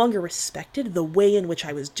no longer respected the way in which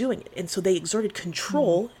I was doing it. And so they exerted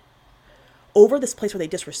control over this place where they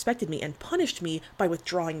disrespected me and punished me by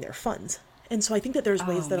withdrawing their funds. And so I think that there's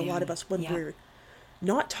ways that a lot of us, when we're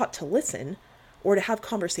not taught to listen or to have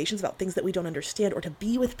conversations about things that we don't understand or to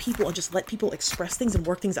be with people and just let people express things and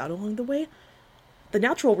work things out along the way, the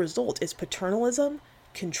natural result is paternalism,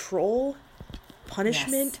 control,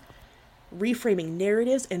 punishment, reframing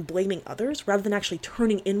narratives, and blaming others rather than actually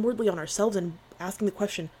turning inwardly on ourselves and asking the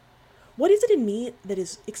question, what is it in me that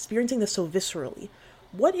is experiencing this so viscerally?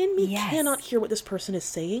 What in me cannot hear what this person is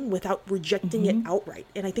saying without rejecting it outright?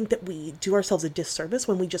 And I think that we do ourselves a disservice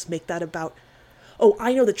when we just make that about, oh,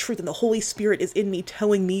 I know the truth and the Holy Spirit is in me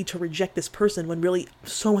telling me to reject this person, when really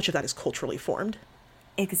so much of that is culturally formed.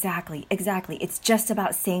 Exactly. It's just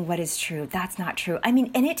about saying what is true. That's not true. I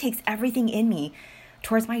mean, and it takes everything in me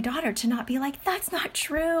towards my daughter to not be like, that's not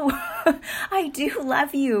true. I do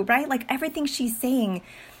love you, right? Like everything she's saying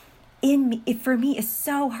in me, for me is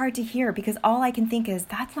so hard to hear because all I can think is,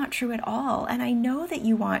 that's not true at all. And I know that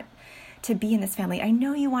you want to be in this family. I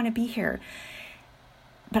know you want to be here,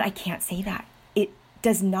 but I can't say that. It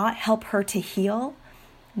does not help her to heal,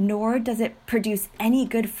 nor does it produce any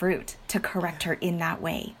good fruit to correct her in that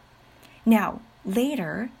way. Now,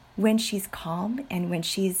 later, when she's calm and when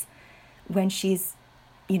she's,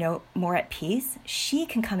 more at peace, she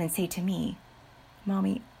can come and say to me,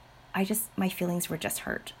 Mommy, my feelings were just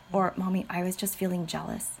hurt. Or, Mommy, I was just feeling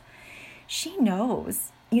jealous. She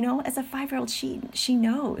knows, as a 5-year-old, she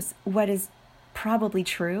knows what is probably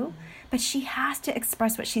true, but she has to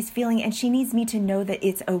express what she's feeling, and she needs me to know that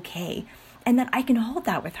it's okay and that I can hold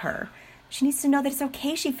that with her. She needs to know that it's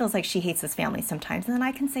okay she feels like she hates this family sometimes, and then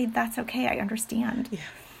I can say, that's okay, I understand. Yeah.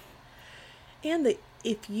 And that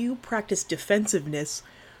if you practice defensiveness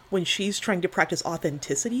when she's trying to practice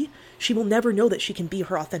authenticity, she will never know that she can be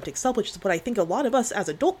her authentic self, which is what I think a lot of us as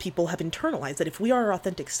adult people have internalized, that if we are our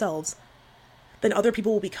authentic selves, then other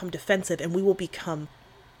people will become defensive and we will become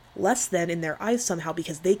less than in their eyes somehow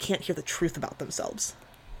because they can't hear the truth about themselves.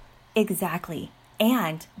 Exactly.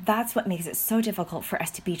 And that's what makes it so difficult for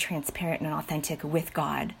us to be transparent and authentic with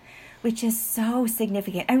God, which is so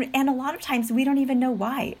significant. And a lot of times we don't even know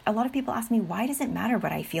why. A lot of people ask me, why does it matter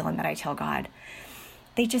what I feel and that I tell God?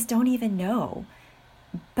 They just don't even know.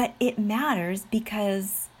 But it matters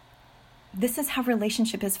because this is how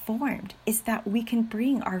relationship is formed, is that we can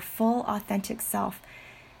bring our full authentic self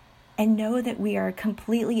and know that we are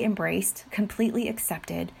completely embraced, completely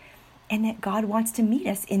accepted, and that God wants to meet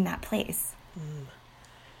us in that place.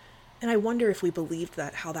 And I wonder if we believed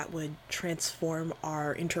that, how that would transform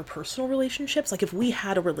our interpersonal relationships. Like if we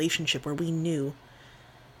had a relationship where we knew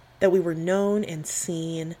that we were known and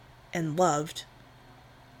seen and loved,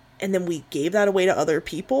 and then we gave that away to other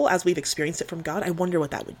people as we've experienced it from God, I wonder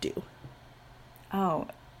what that would do. Oh,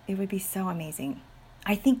 it would be so amazing.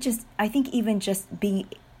 I think even just being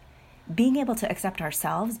being able to accept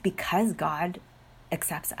ourselves because God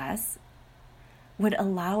accepts us would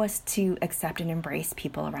allow us to accept and embrace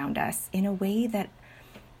people around us in a way that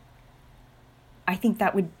I think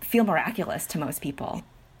that would feel miraculous to most people.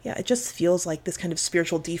 Yeah, it just feels like this kind of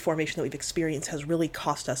spiritual deformation that we've experienced has really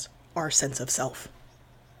cost us our sense of self.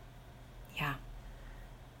 Yeah.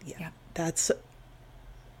 Yeah. Yep. That's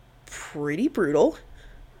pretty brutal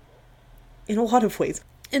in a lot of ways.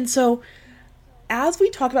 And so, as we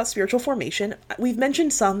talk about spiritual formation, we've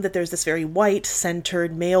mentioned some that there's this very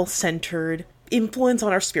white-centered, male-centered influence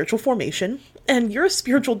on our spiritual formation. And you're a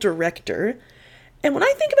spiritual director. And when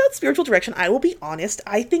I think about spiritual direction, I will be honest,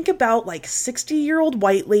 I think about like 60-year-old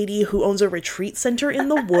white lady who owns a retreat center in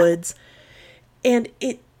the woods. And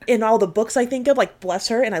in all the books I think of, like, bless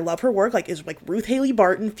her, and I love her work, like, is like Ruth Haley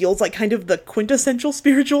Barton feels like kind of the quintessential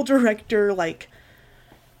spiritual director, like,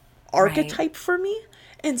 archetype for me.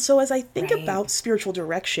 And so as I think about spiritual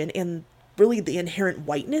direction and really the inherent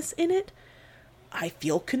whiteness in it, I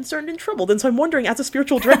feel concerned and troubled. And so I'm wondering, as a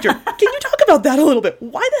spiritual director, can you talk about that a little bit?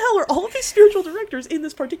 Why the hell are all of these spiritual directors in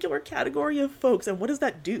this particular category of folks, and what does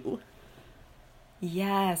that do?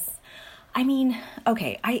 Yes. I mean,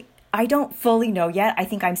 okay, I don't fully know yet. I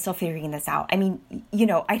think I'm still figuring this out. I mean,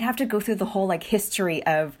 I'd have to go through the whole like history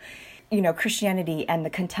of, Christianity and the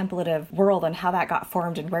contemplative world and how that got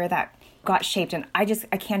formed and where that got shaped. And I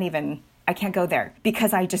can't go there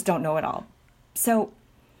because I just don't know it all. So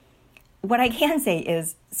what I can say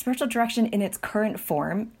is spiritual direction in its current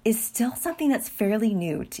form is still something that's fairly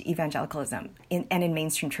new to evangelicalism and in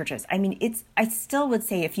mainstream churches. I mean, I still would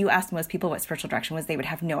say if you asked most people what spiritual direction was, they would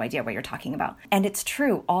have no idea what you're talking about. And it's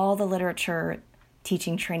true. All the literature,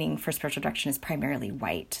 teaching, training for spiritual direction is primarily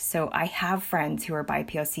white. So I have friends who are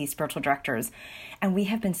BIPOC spiritual directors, and we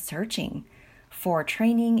have been searching for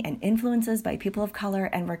training and influences by people of color,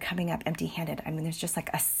 and we're coming up empty-handed. I mean, there's just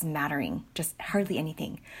like a smattering, just hardly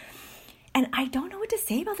anything. And I don't know what to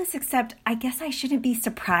say about this, except I guess I shouldn't be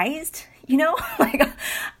surprised,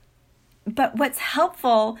 but what's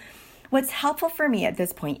helpful for me at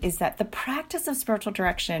this point is that the practice of spiritual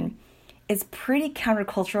direction is pretty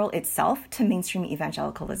countercultural itself to mainstream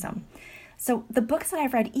evangelicalism. So the books that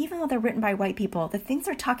I've read, even though they're written by white people, the things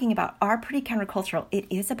they're talking about are pretty countercultural. It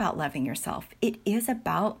is about loving yourself. It is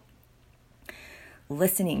about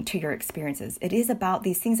listening to your experiences. It is about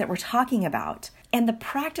these things that we're talking about. And the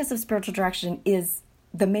practice of spiritual direction is,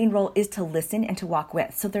 the main role is to listen and to walk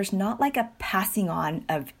with. So there's not like a passing on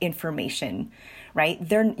of information, right?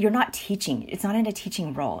 You're not teaching. It's not in a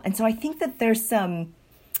teaching role. And so I think that there's some,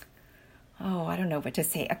 I don't know what to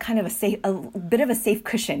say, a bit of a safe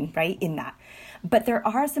cushion, right, in that. But there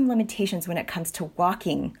are some limitations when it comes to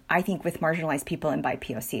walking, I think, with marginalized people and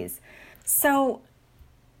BIPOCs. So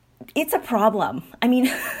it's a problem. I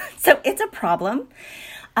mean, it's a problem.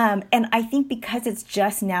 And I think because it's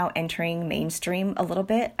just now entering mainstream a little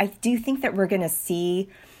bit, I do think that we're going to see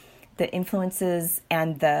the influences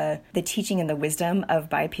and the teaching and the wisdom of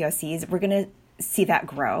BIPOCs. We're going to see that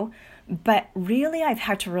grow. But really, I've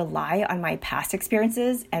had to rely on my past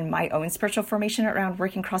experiences and my own spiritual formation around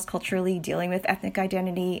working cross-culturally, dealing with ethnic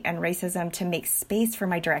identity and racism to make space for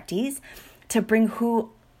my directees to bring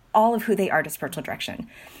all of who they are to spiritual direction.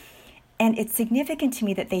 And it's significant to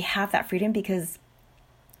me that they have that freedom because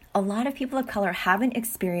a lot of people of color haven't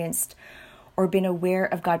experienced or been aware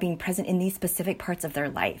of God being present in these specific parts of their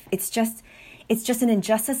life. It's just an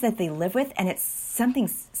injustice that they live with, and it's something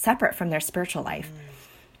separate from their spiritual life.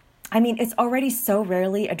 I mean, it's already so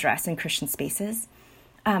rarely addressed in Christian spaces,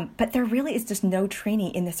 but there really is just no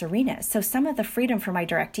training in this arena. So some of the freedom for my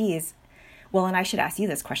directees, and I should ask you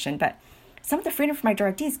this question, but some of the freedom for my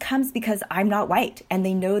directees comes because I'm not white and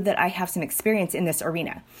they know that I have some experience in this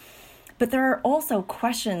arena. But there are also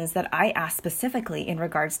questions that I ask specifically in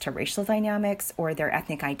regards to racial dynamics or their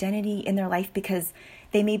ethnic identity in their life because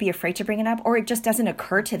they may be afraid to bring it up, or it just doesn't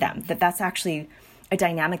occur to them that that's actually a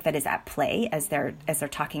dynamic that is at play as they're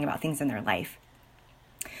talking about things in their life.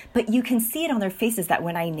 But you can see it on their faces that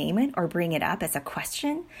when I name it or bring it up as a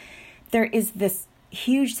question, there is this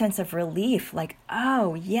huge sense of relief, like,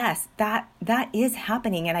 oh yes, that is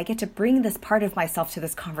happening, and I get to bring this part of myself to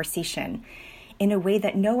this conversation in a way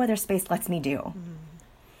that no other space lets me do. Mm-hmm.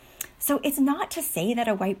 So it's not to say that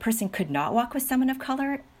a white person could not walk with someone of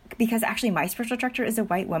color, because actually my spiritual director is a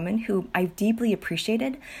white woman who I've deeply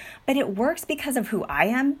appreciated, but it works because of who I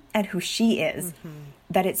am and who she is,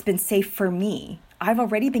 that it's been safe for me. I've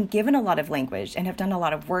already been given a lot of language and have done a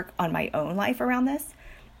lot of work on my own life around this.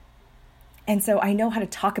 And so I know how to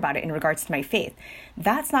talk about it in regards to my faith.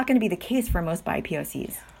 That's not going to be the case for most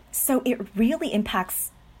BIPOCs. So it really impacts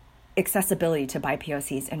accessibility to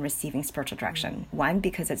BIPOCs and receiving spiritual direction. One,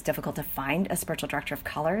 because it's difficult to find a spiritual director of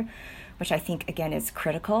color, which I think, again, is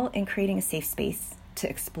critical in creating a safe space to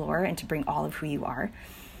explore and to bring all of who you are.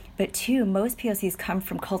 But two, most POCs come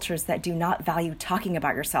from cultures that do not value talking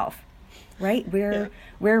about yourself, right? We're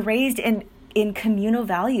raised in communal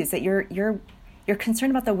values that you're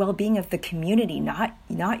concerned about the well-being of the community,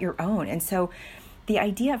 not your own. And so the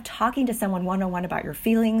idea of talking to someone one-on-one about your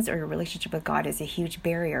feelings or your relationship with God is a huge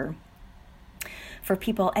barrier for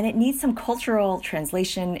people. And it needs some cultural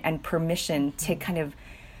translation and permission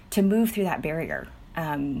to move through that barrier.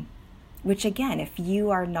 Which again, if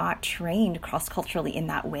you are not trained cross-culturally in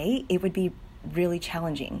that way, it would be really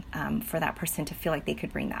challenging for that person to feel like they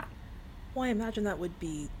could bring that. Well, I imagine that would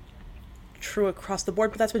be true across the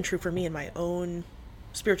board, but that's been true for me in my own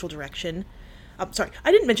spiritual direction. Sorry,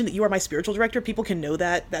 I didn't mention that you are my spiritual director. People can know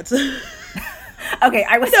that. That's okay.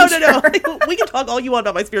 I was no. We can talk all you want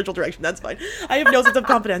about my spiritual direction. That's fine. I have no sense of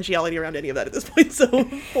confidentiality around any of that at this point, so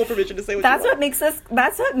full permission to say what that's you what makes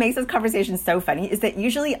this conversation so funny. Is that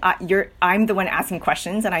usually I'm the one asking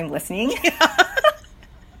questions and I'm listening. Yeah.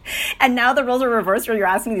 And now the roles are reversed, where you're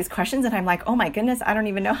asking these questions, and I'm like, oh my goodness, I don't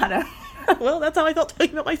even know how to. Well, that's how I felt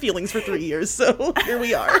talking about my feelings for 3 years. So here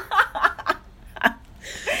we are.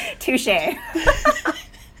 Touche.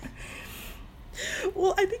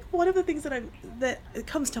 Well, I think one of the things that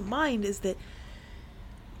comes to mind is that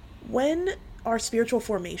when our spiritual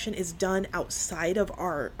formation is done outside of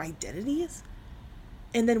our identities,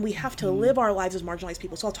 and then we have to live our lives as marginalized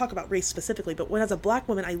people. So I'll talk about race specifically, but when as a Black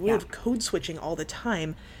woman, I live code switching all the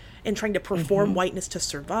time and trying to perform whiteness to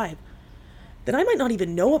survive, then I might not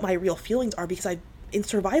even know what my real feelings are because I'm in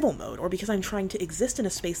survival mode, or because I'm trying to exist in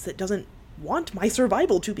a space that doesn't want my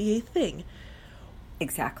survival to be a thing.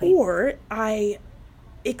 Exactly. Or I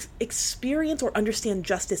experience or understand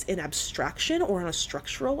justice in abstraction or on a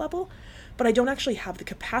structural level, but I don't actually have the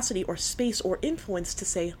capacity or space or influence to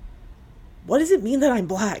say, what does it mean that I'm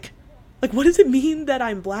Black? Like, what does it mean that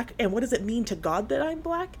I'm Black? And what does it mean to God that I'm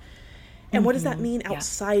Black? And what does that mean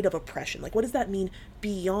outside of oppression? Like, what does that mean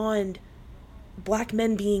beyond Black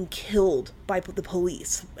men being killed by the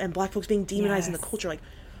police and Black folks being demonized in the culture? Like,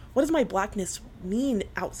 what does my Blackness mean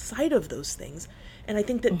outside of those things? And I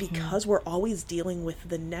think that because we're always dealing with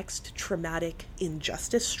the next traumatic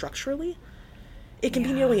injustice structurally, it can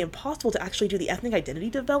be nearly impossible to actually do the ethnic identity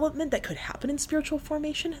development that could happen in spiritual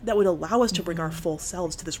formation that would allow us to bring our full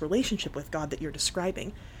selves to this relationship with God that you're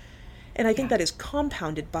describing. And I think that is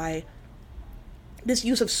compounded by this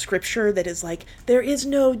use of scripture that is like, there is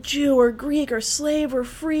no Jew or Greek or slave or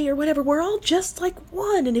free or whatever. We're all just like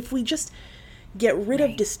one. And if we just get rid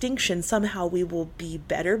of distinction, somehow we will be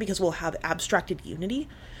better because we'll have abstracted unity.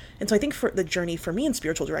 And so I think for the journey for me in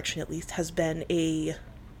spiritual direction, at least, has been a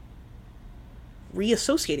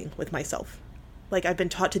reassociating with myself. Like, I've been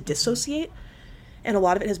taught to dissociate, and a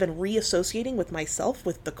lot of it has been reassociating with myself,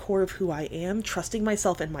 with the core of who I am, trusting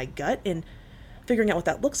myself and my gut, and figuring out what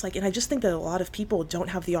that looks like. And I just think that a lot of people don't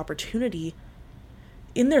have the opportunity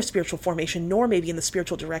in their spiritual formation, nor maybe in the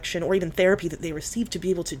spiritual direction or even therapy that they receive, to be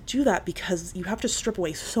able to do that, because you have to strip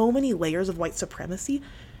away so many layers of white supremacy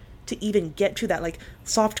to even get to that, like,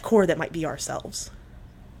 soft core that might be ourselves.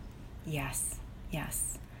 Yes,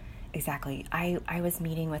 exactly. I was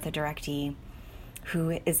meeting with a directee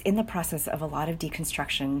who is in the process of a lot of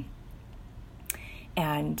deconstruction,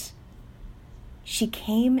 and she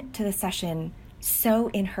came to the session so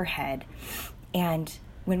in her head, and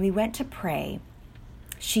when we went to pray,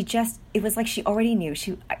 it was like she already knew.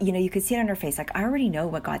 You could see it on her face, like, I already know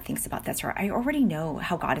what God thinks about this, or I already know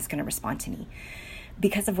how God is going to respond to me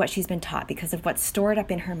because of what she's been taught, because of what's stored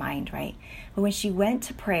up in her mind, right? But when she went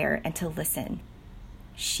to prayer and to listen,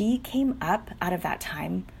 she came up out of that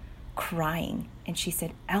time crying, and she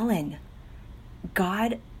said, Ellen,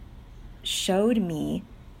 God showed me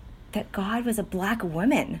that God was a Black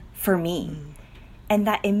woman for me. And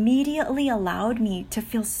that immediately allowed me to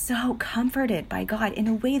feel so comforted by God in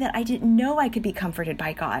a way that I didn't know I could be comforted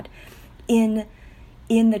by God in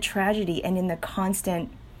the tragedy and in the constant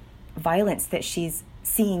violence that she's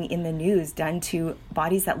seeing in the news done to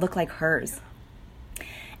bodies that look like hers.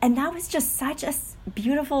 And that was just such a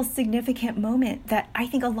beautiful, significant moment that I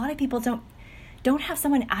think a lot of people don't have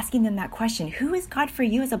someone asking them that question. Who is God for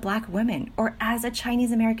you as a Black woman, or as a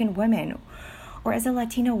Chinese American woman, or as a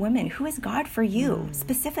Latino woman? Who is God for you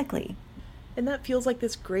specifically? And that feels like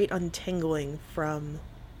this great untangling from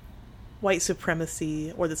white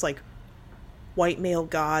supremacy, or this, like, white male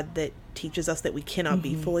God that teaches us that we cannot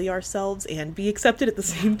be fully ourselves and be accepted at the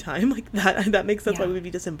same time. Like, that makes sense why we would be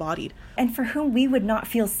disembodied. And for whom we would not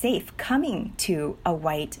feel safe coming to a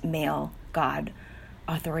white male God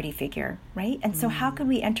authority figure, right? And so how can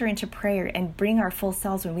we enter into prayer and bring our full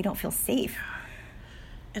selves when we don't feel safe?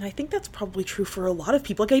 And I think that's probably true for a lot of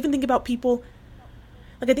people. Like, I even think about people,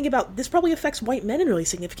 like, I think about this probably affects white men in really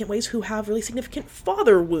significant ways who have really significant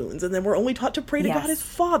father wounds. And then we're only taught to pray to God as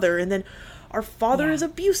Father. And then our father is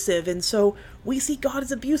abusive. And so we see God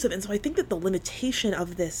as abusive. And so I think that the limitation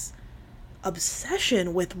of this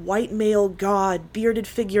obsession with white male God, bearded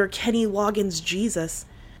figure, Kenny Loggins, Jesus,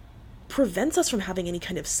 prevents us from having any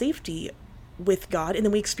kind of safety with God. And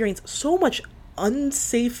then we experience so much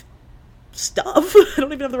unsafe stuff. I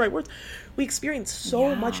don't even have the right words. We experience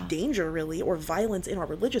so much danger, really, or violence in our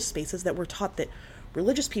religious spaces, that we're taught that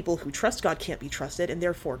religious people who trust God can't be trusted, and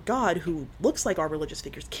therefore God, who looks like our religious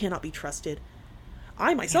figures, cannot be trusted.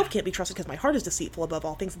 I myself can't be trusted because my heart is deceitful above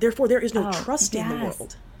all things. Therefore, there is no trust in the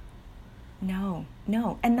world. No.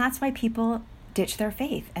 And that's why people ditch their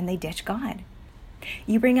faith and they ditch God.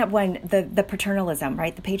 You bring up the paternalism,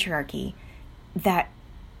 right? The patriarchy, that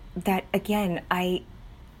again,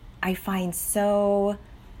 I find so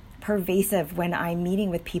pervasive when I'm meeting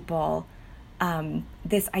with people,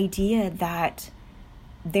 this idea that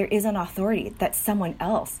there is an authority, that someone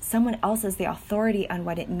else is the authority on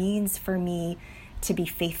what it means for me to be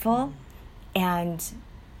faithful and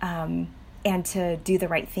to do the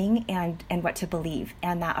right thing and what to believe.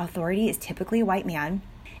 And that authority is typically a white man.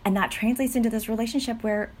 And that translates into this relationship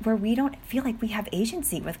where we don't feel like we have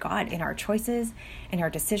agency with God in our choices, in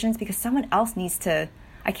our decisions, because someone else needs to,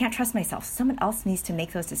 I can't trust myself. Someone else needs to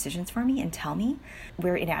make those decisions for me and tell me.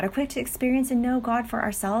 We're inadequate to experience and know God for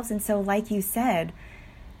ourselves. And so, like you said,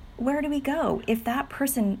 where do we go? If that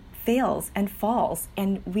person fails and falls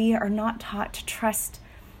and we are not taught to trust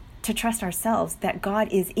ourselves, that God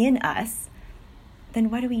is in us, then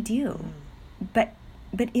what do we do? But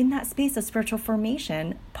in that space of spiritual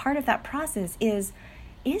formation, part of that process is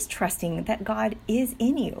trusting that God is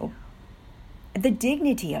in you. The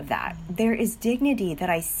dignity of that. There is dignity that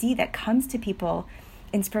I see that comes to people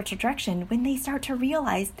in spiritual direction when they start to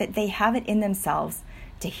realize that they have it in themselves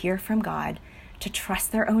to hear from God, to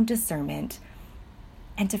trust their own discernment,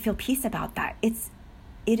 and to feel peace about that.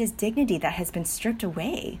 It is dignity that has been stripped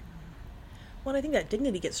away. Well, I think that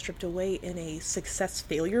dignity gets stripped away in a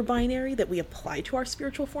success-failure binary that we apply to our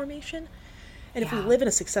spiritual formation. And if we live in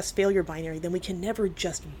a success-failure binary, then we can never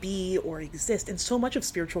just be or exist. And so much of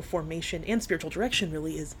spiritual formation and spiritual direction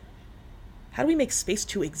really is, how do we make space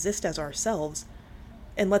to exist as ourselves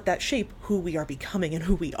and let that shape who we are becoming and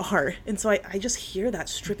who we are? And so I just hear that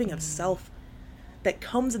stripping of self that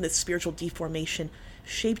comes in this spiritual deformation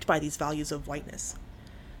shaped by these values of whiteness.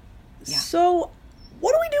 Yeah. So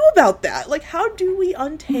what do we do about that? Like, how do we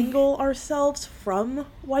untangle ourselves from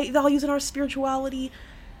white values in our spirituality?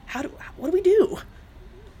 What do we do?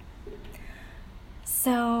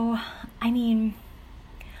 So, I mean,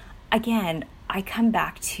 again, I come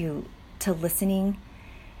back to listening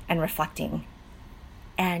and reflecting.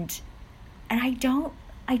 And I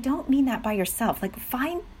don't mean that by yourself. Like,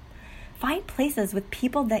 find places with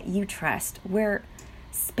people that you trust where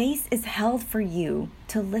space is held for you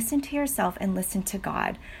to listen to yourself and listen to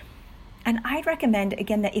God. And I'd recommend,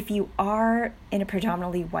 again, that if you are in a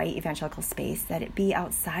predominantly white evangelical space, that it be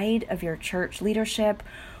outside of your church leadership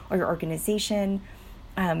or your organization,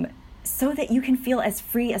 so that you can feel as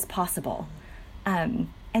free as possible. And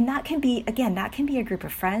that can be a group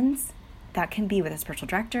of friends, that can be with a spiritual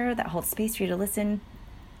director that holds space for you to listen.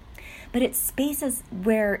 But it's spaces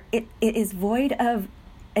where it is void of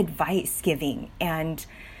advice giving and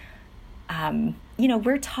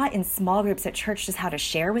we're taught in small groups at church just how to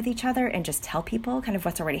share with each other and just tell people kind of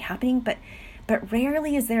what's already happening. But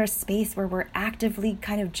rarely is there a space where we're actively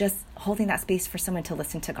kind of just holding that space for someone to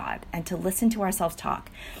listen to God and to listen to ourselves talk.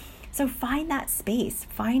 So find that space,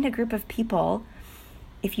 find a group of people,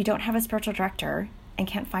 if you don't have a spiritual director and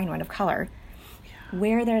can't find one of color,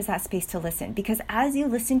 where there's that space to listen. Because as you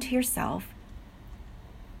listen to yourself,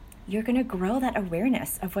 you're going to grow that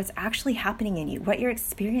awareness of what's actually happening in you, what you're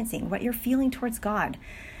experiencing, what you're feeling towards God,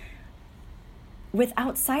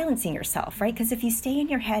 without silencing yourself, right? Because if you stay in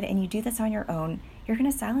your head and you do this on your own, you're going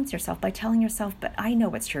to silence yourself by telling yourself, but I know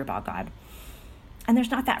what's true about God. And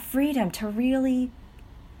there's not that freedom to really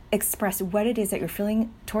express what it is that you're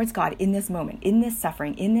feeling towards God in this moment, in this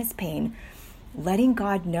suffering, in this pain, letting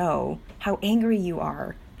God know how angry you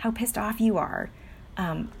are, how pissed off you are.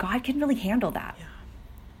 God can really handle that.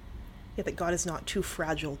 Yeah, that God is not too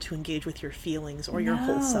fragile to engage with your feelings or your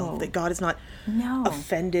whole self. That God is not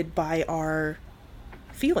offended by our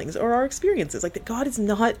feelings or our experiences. Like, that God is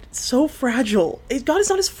not so fragile. God is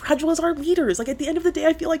not as fragile as our leaders. Like, at the end of the day,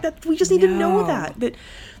 I feel like that we just need to know that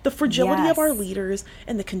the fragility of our leaders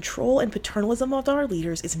and the control and paternalism of our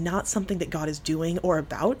leaders is not something that God is doing or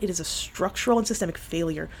about. It is a structural and systemic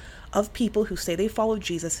failure of people who say they follow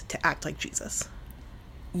Jesus to act like Jesus.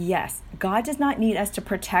 Yes, God does not need us to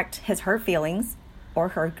protect his hurt feelings or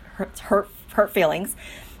her hurt feelings.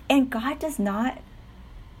 And God does not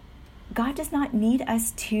need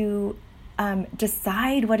us to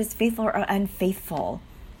decide what is faithful or unfaithful.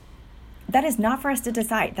 That is not for us to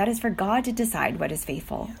decide. That is for God to decide what is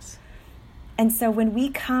faithful. Yes. And so when we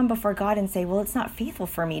come before God and say, well, it's not faithful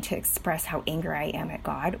for me to express how angry I am at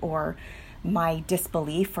God or my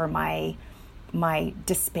disbelief or my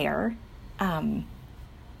despair,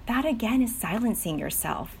 that again is silencing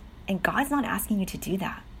yourself. And God's not asking you to do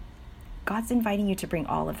that. God's inviting you to bring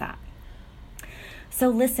all of that. So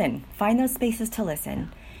listen, find those spaces to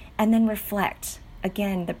listen, and then reflect.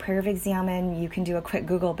 Again, the prayer of examine, you can do a quick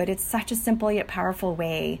Google, but it's such a simple yet powerful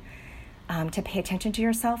way to pay attention to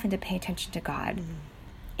yourself and to pay attention to God. Mm-hmm.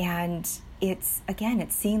 And it's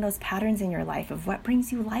seeing those patterns in your life of what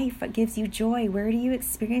brings you life, what gives you joy, where do you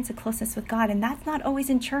experience a closeness with God? And that's not always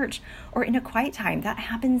in church or in a quiet time. That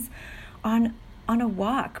happens on a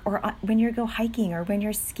walk or when you go hiking or when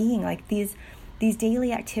you're skiing, like these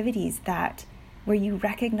daily activities where you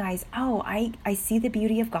recognize, oh, I see the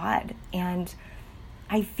beauty of God and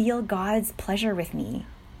I feel God's pleasure with me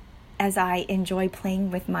as I enjoy playing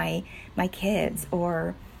with my kids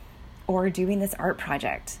or doing this art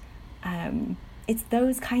project. It's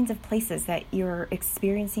those kinds of places that you're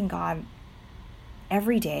experiencing God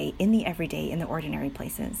every day, in the ordinary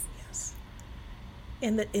places. Yes.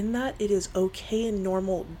 And that in that it is okay and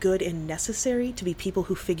normal, good and necessary to be people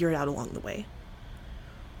who figure it out along the way.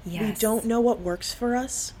 Yes. We don't know what works for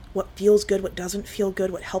us, what feels good, what doesn't feel good,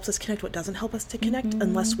 what helps us connect, what doesn't help us to connect, mm-hmm.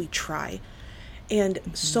 unless we try. And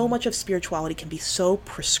mm-hmm. so much of spirituality can be so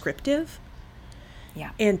prescriptive.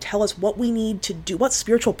 Yeah. And tell us what we need to do, what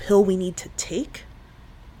spiritual pill we need to take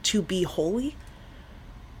to be holy.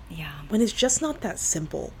 Yeah. When it's just not that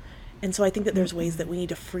simple. And so I think that there's ways that we need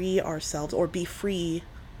to free ourselves or be free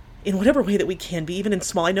in whatever way that we can be, even in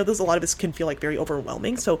small. I know there's a lot of this can feel like very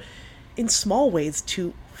overwhelming. So in small ways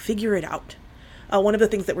to figure it out. One of the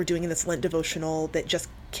things that we're doing in this Lent devotional that just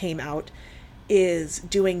came out is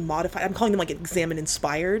doing modified, I'm calling them like examine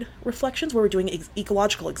inspired reflections, where we're doing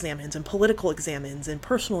ecological examines and political examines and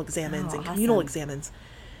personal examines and communal examines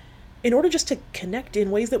in order just to connect in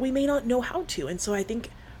ways that we may not know how to. And so I think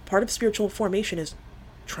part of spiritual formation is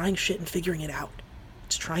trying shit and figuring it out.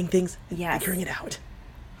 It's trying things and figuring it out.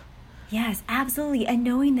 Yes, absolutely. And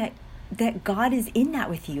knowing that God is in that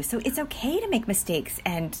with you. So it's okay to make mistakes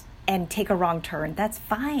and take a wrong turn. That's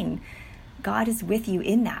fine. God is with you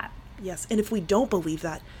in that. Yes, and if we don't believe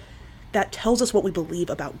that, that tells us what we believe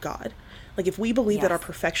about God. Like if we believe that our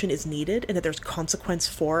perfection is needed and that there's consequence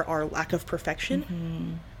for our lack of perfection,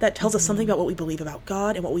 mm-hmm. that tells us something about what we believe about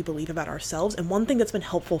God and what we believe about ourselves. And one thing that's been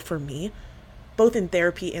helpful for me, both in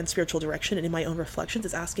therapy and spiritual direction and in my own reflections,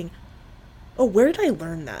 is asking, oh, where did I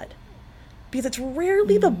learn that? Because it's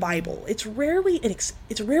rarely the Bible. It's rarely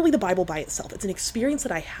the Bible by itself. It's an experience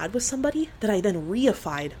that I had with somebody that I then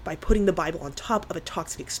reified by putting the Bible on top of a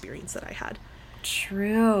toxic experience that I had.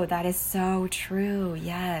 True. That is so true.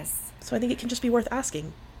 Yes. So I think it can just be worth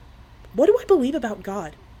asking, what do I believe about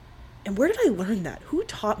God? And where did I learn that? Who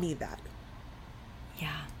taught me that?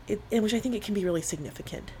 Yeah. In which I think it can be really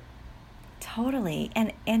significant. Totally.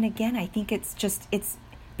 And again, I think it's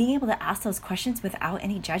being able to ask those questions without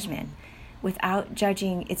any judgment. Without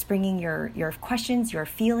judging, it's bringing your questions, your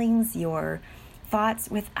feelings, your thoughts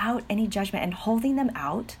without any judgment and holding them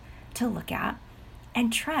out to look at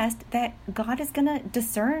and trust that God is going to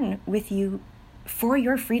discern with you for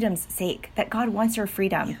your freedom's sake, that God wants your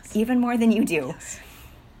freedom even more than you do. Yes.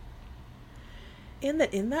 And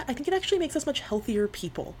that in that, I think it actually makes us much healthier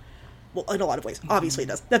people. Well, in a lot of ways. Obviously it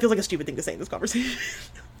does. That feels like a stupid thing to say in this conversation.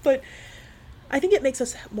 But I think it makes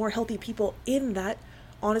us more healthy people in that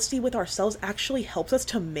honesty with ourselves actually helps us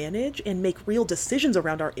to manage and make real decisions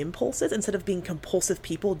around our impulses instead of being compulsive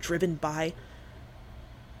people driven by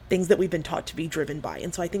things that we've been taught to be driven by.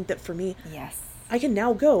 And so I think that for me, I can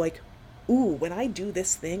now go like, ooh, when I do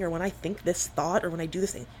this thing or when I think this thought or when I do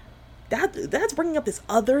this thing, that's bringing up this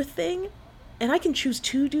other thing. And I can choose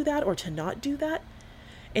to do that or to not do that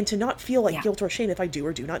and to not feel like guilt or shame if I do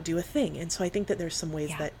or do not do a thing. And so I think that there's some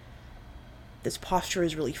ways that this posture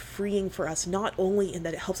is really freeing for us, not only in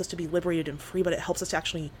that it helps us to be liberated and free, but it helps us to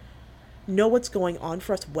actually know what's going on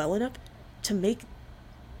for us well enough to make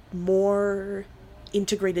more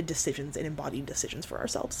integrated decisions and embodied decisions for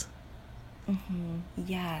ourselves.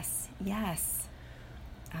 Yes, yes,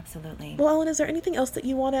 absolutely. Well, Ellen, is there anything else that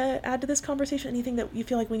you want to add to this conversation? Anything that you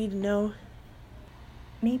feel like we need to know?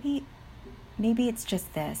 Maybe it's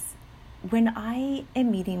just this. When I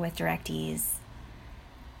am meeting with directees,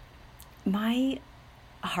 my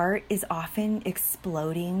heart is often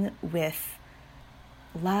exploding with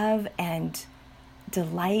love and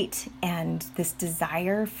delight and this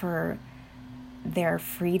desire for their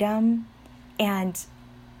freedom. And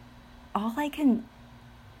all I can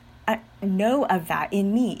know of that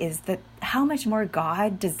in me is that how much more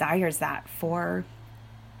God desires that for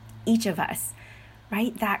each of us,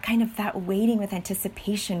 right? That kind of that waiting with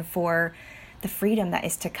anticipation for the freedom that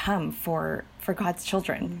is to come for God's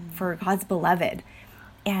children, for God's beloved.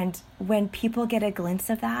 And when people get a glimpse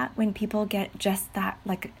of that, when people get just that,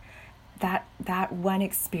 like that one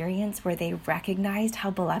experience where they recognized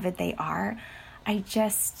how beloved they are, I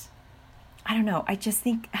don't know. I just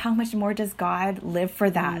think, how much more does God live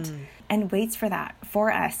for that and waits for that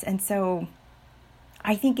for us? And so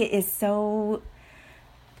I think it is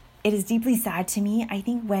deeply sad to me. I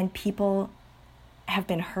think when people have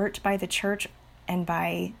been hurt by the church and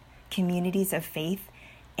by communities of faith,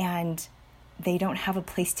 and they don't have a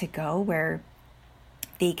place to go where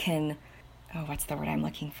they can, what's the word I'm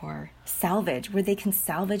looking for? Salvage, where they can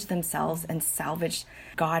salvage themselves and salvage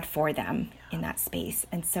God for them in that space.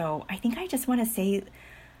 And so I think I just want to say,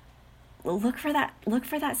 look for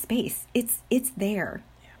that space. It's there.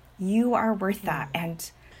 You are worth that. And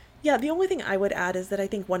yeah, the only thing I would add is that I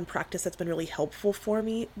think one practice that's been really helpful for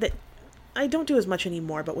me, that I don't do as much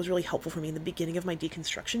anymore, but was really helpful for me in the beginning of my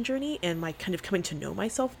deconstruction journey and my kind of coming to know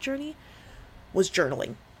myself journey, was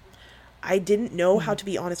journaling. I didn't know how to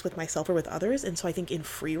be honest with myself or with others, and so I think in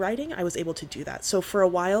free writing, I was able to do that. So for a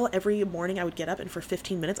while, every morning I would get up, and for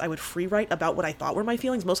 15 minutes, I would free write about what I thought were my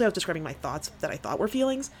feelings. Mostly I was describing my thoughts that I thought were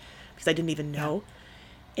feelings, because I didn't even know.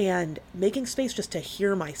 And making space just to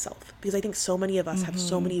hear myself, because I think so many of us have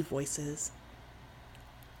so many voices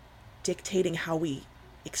dictating how we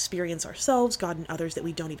experience ourselves, God, and others, that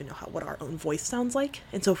we don't even know what our own voice sounds like.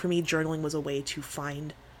 And so for me, journaling was a way to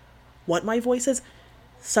find what my voice is,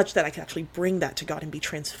 such that I could actually bring that to God and be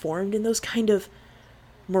transformed in those kind of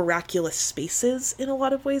miraculous spaces in a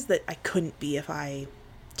lot of ways that I couldn't be if I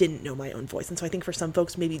didn't know my own voice. And so I think for some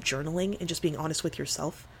folks, maybe journaling and just being honest with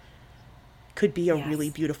yourself could be a really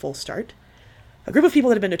beautiful start. A group of people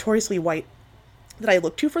that have been notoriously white that I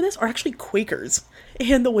look to for this are actually Quakers,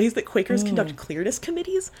 and the ways that Quakers conduct queerness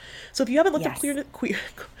committees. So if you haven't looked at queerness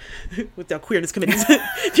committees,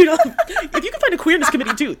 if you can find a queerness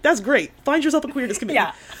committee too, that's great. Find yourself a queerness committee.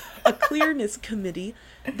 A queerness committee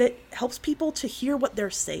that helps people to hear what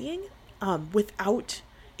they're saying without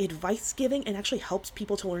advice giving, and actually helps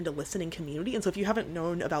people to learn to listen in community. And so if you haven't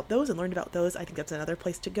known about those and learned about those, I think that's another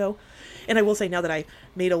place to go. And I will say, now that I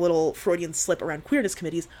made a little Freudian slip around queerness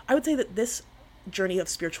committees, I would say that this journey of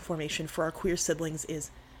spiritual formation for our queer siblings is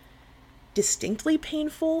distinctly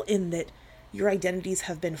painful, in that your identities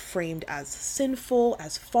have been framed as sinful,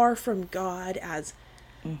 as far from God, as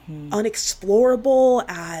unexplorable,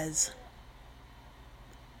 as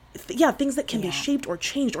things that can be shaped or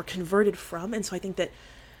changed or converted from. And so I think that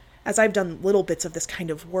as I've done little bits of this kind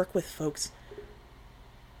of work with folks,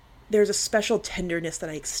 there's a special tenderness that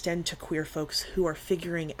I extend to queer folks who are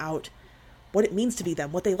figuring out what it means to be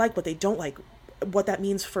them, what they like, what they don't like, what that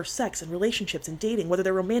means for sex and relationships and dating, whether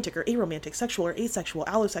they're romantic or aromantic, sexual or asexual,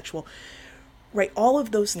 allosexual, right? All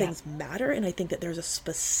of those things matter. And I think that there's a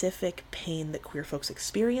specific pain that queer folks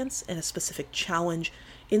experience, and a specific challenge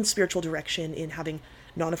in spiritual direction, in having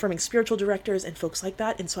non-affirming spiritual directors and folks like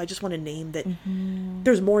that. And so I just want to name that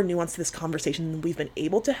there's more nuance to this conversation than we've been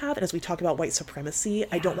able to have. And as we talk about white supremacy,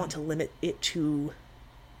 I don't want to limit it to,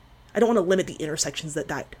 I don't want to limit the intersections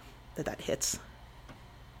that hits.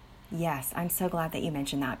 Yes, I'm so glad that you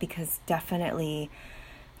mentioned that, because definitely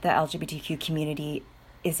the LGBTQ community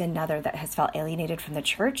is another that has felt alienated from the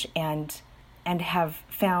church, and have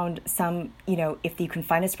found some, if you can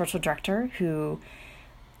find a spiritual director who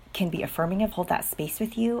can be affirming of, hold that space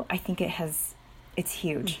with you, I think it's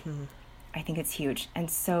huge. I think it's huge and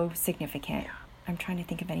so significant. I'm trying to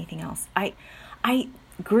think of anything else.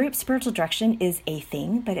 Group spiritual direction is a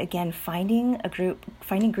thing, but again, finding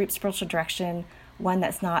group spiritual direction, one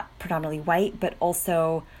that's not predominantly white, but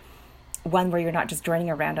also one where you're not just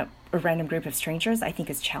joining a random group of strangers, I think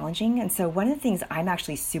is challenging. And so one of the things I'm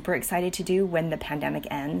actually super excited to do when the pandemic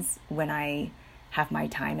ends, when I have my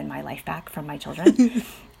time and my life back from my children,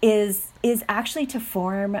 is actually to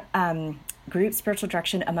form group spiritual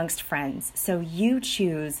direction amongst friends. So you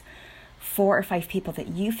choose 4 or 5 people that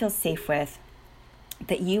you feel safe with,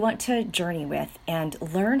 that you want to journey with and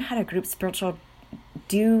learn how to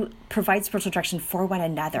provide spiritual direction for one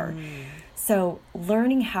another. So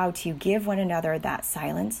learning how to give one another that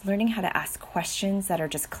silence, learning how to ask questions that are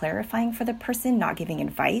just clarifying for the person, not giving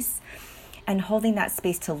advice, and holding that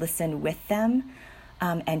space to listen with them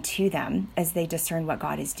and to them as they discern what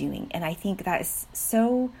God is doing. And I think that is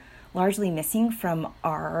so largely missing from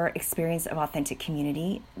our experience of authentic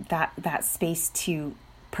community, that space to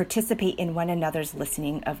participate in one another's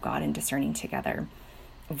listening of God and discerning together,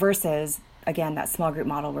 versus, again, that small group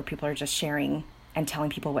model where people are just sharing and telling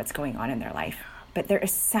people what's going on in their life. But there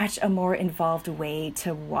is such a more involved way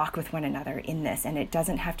to walk with one another in this, and it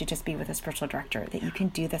doesn't have to just be with a spiritual director, that you can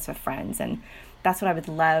do this with friends. And that's what I would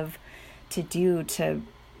love to do, to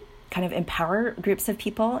kind of empower groups of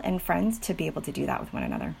people and friends to be able to do that with one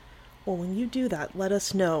another. Well, when you do that, let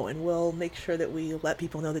us know, and we'll make sure that we let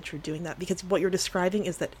people know that you're doing that, because what you're describing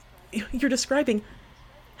is that you're describing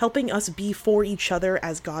helping us be for each other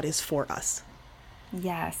as God is for us.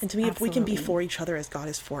 Yes. And to me, absolutely. if we can be for each other as God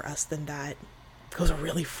is for us, then that goes a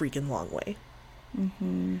really freaking long way.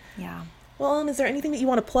 Yeah. Well, Ellen, is there anything that you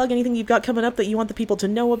want to plug? Anything you've got coming up that you want the people to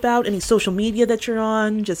know about? Any social media that you're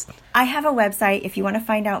on? I have a website if you want to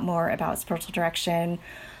find out more about spiritual direction,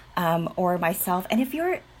 or myself. And if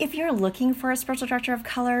you're looking for a spiritual director of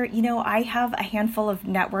color, I have a handful of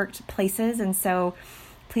networked places, and so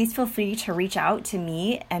please feel free to reach out to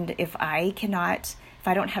me. And if I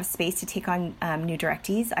don't have space to take on new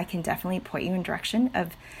directees, I can definitely point you in direction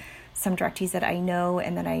of some directees that I know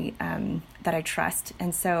and that I trust.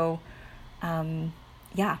 And so,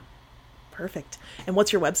 yeah. Perfect. And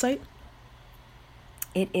what's your website?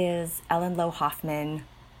 It is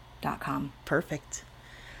ellenlohoffman.com. Perfect.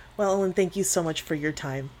 Well, Ellen, thank you so much for your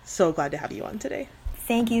time. So glad to have you on today.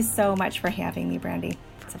 Thank you so much for having me, Brandy.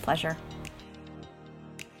 It's a pleasure.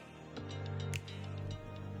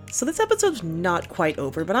 So this episode's not quite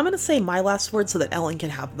over, but I'm going to say my last word so that Ellen can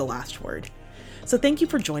have the last word. So thank you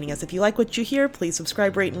for joining us. If you like what you hear, please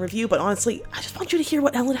subscribe, rate, and review. But honestly, I just want you to hear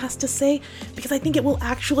what Ellen has to say, because I think it will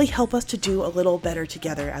actually help us to do a little better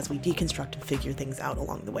together as we deconstruct and figure things out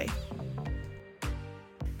along the way.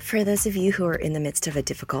 For those of you who are in the midst of a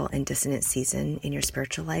difficult and dissonant season in your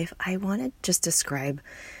spiritual life, I want to just describe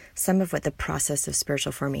some of what the process of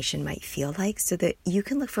spiritual formation might feel like, so that you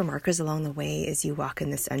can look for markers along the way as you walk in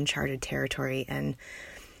this uncharted territory, and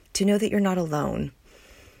to know that you're not alone.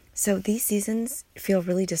 So these seasons feel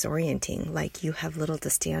really disorienting, like you have little to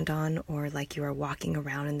stand on, or like you are walking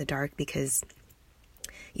around in the dark because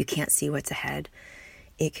you can't see what's ahead.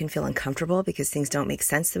 It can feel uncomfortable because things don't make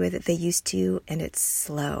sense the way that they used to, and it's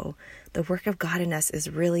slow. The work of God in us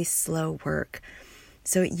is really slow work.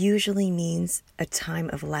 So it usually means a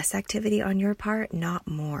time of less activity on your part, not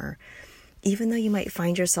more. Even though you might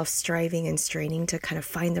find yourself striving and straining to kind of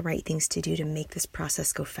find the right things to do to make this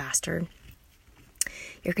process go faster,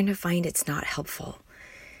 you're going to find it's not helpful.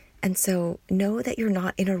 And so know that you're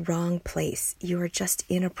not in a wrong place. You are just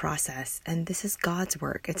in a process, and this is God's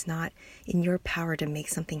work. It's not in your power to make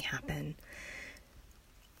something happen.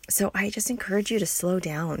 So I just encourage you to slow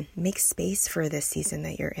down, make space for this season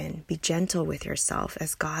that you're in. Be gentle with yourself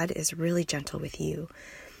as God is really gentle with you,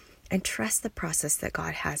 and trust the process that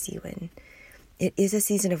God has you in. It is a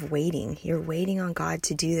season of waiting. You're waiting on God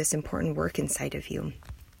to do this important work inside of you.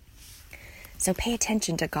 So pay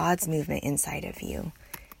attention to God's movement inside of you.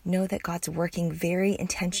 Know that God's working very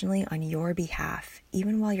intentionally on your behalf,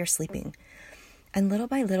 even while you're sleeping. And little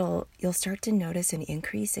by little, you'll start to notice an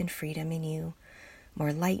increase in freedom in you,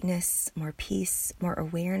 more lightness, more peace, more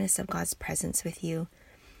awareness of God's presence with you.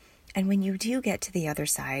 And when you do get to the other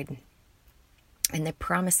side, and the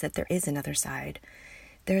promise that there is another side,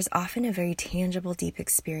 there's often a very tangible, deep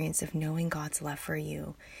experience of knowing God's love for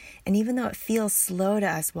you. And even though it feels slow to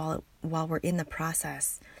us while we're in the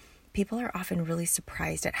process, people are often really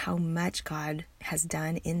surprised at how much God has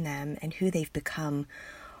done in them and who they've become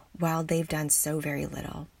while they've done so very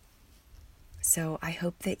little. So I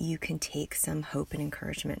hope that you can take some hope and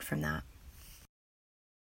encouragement from that.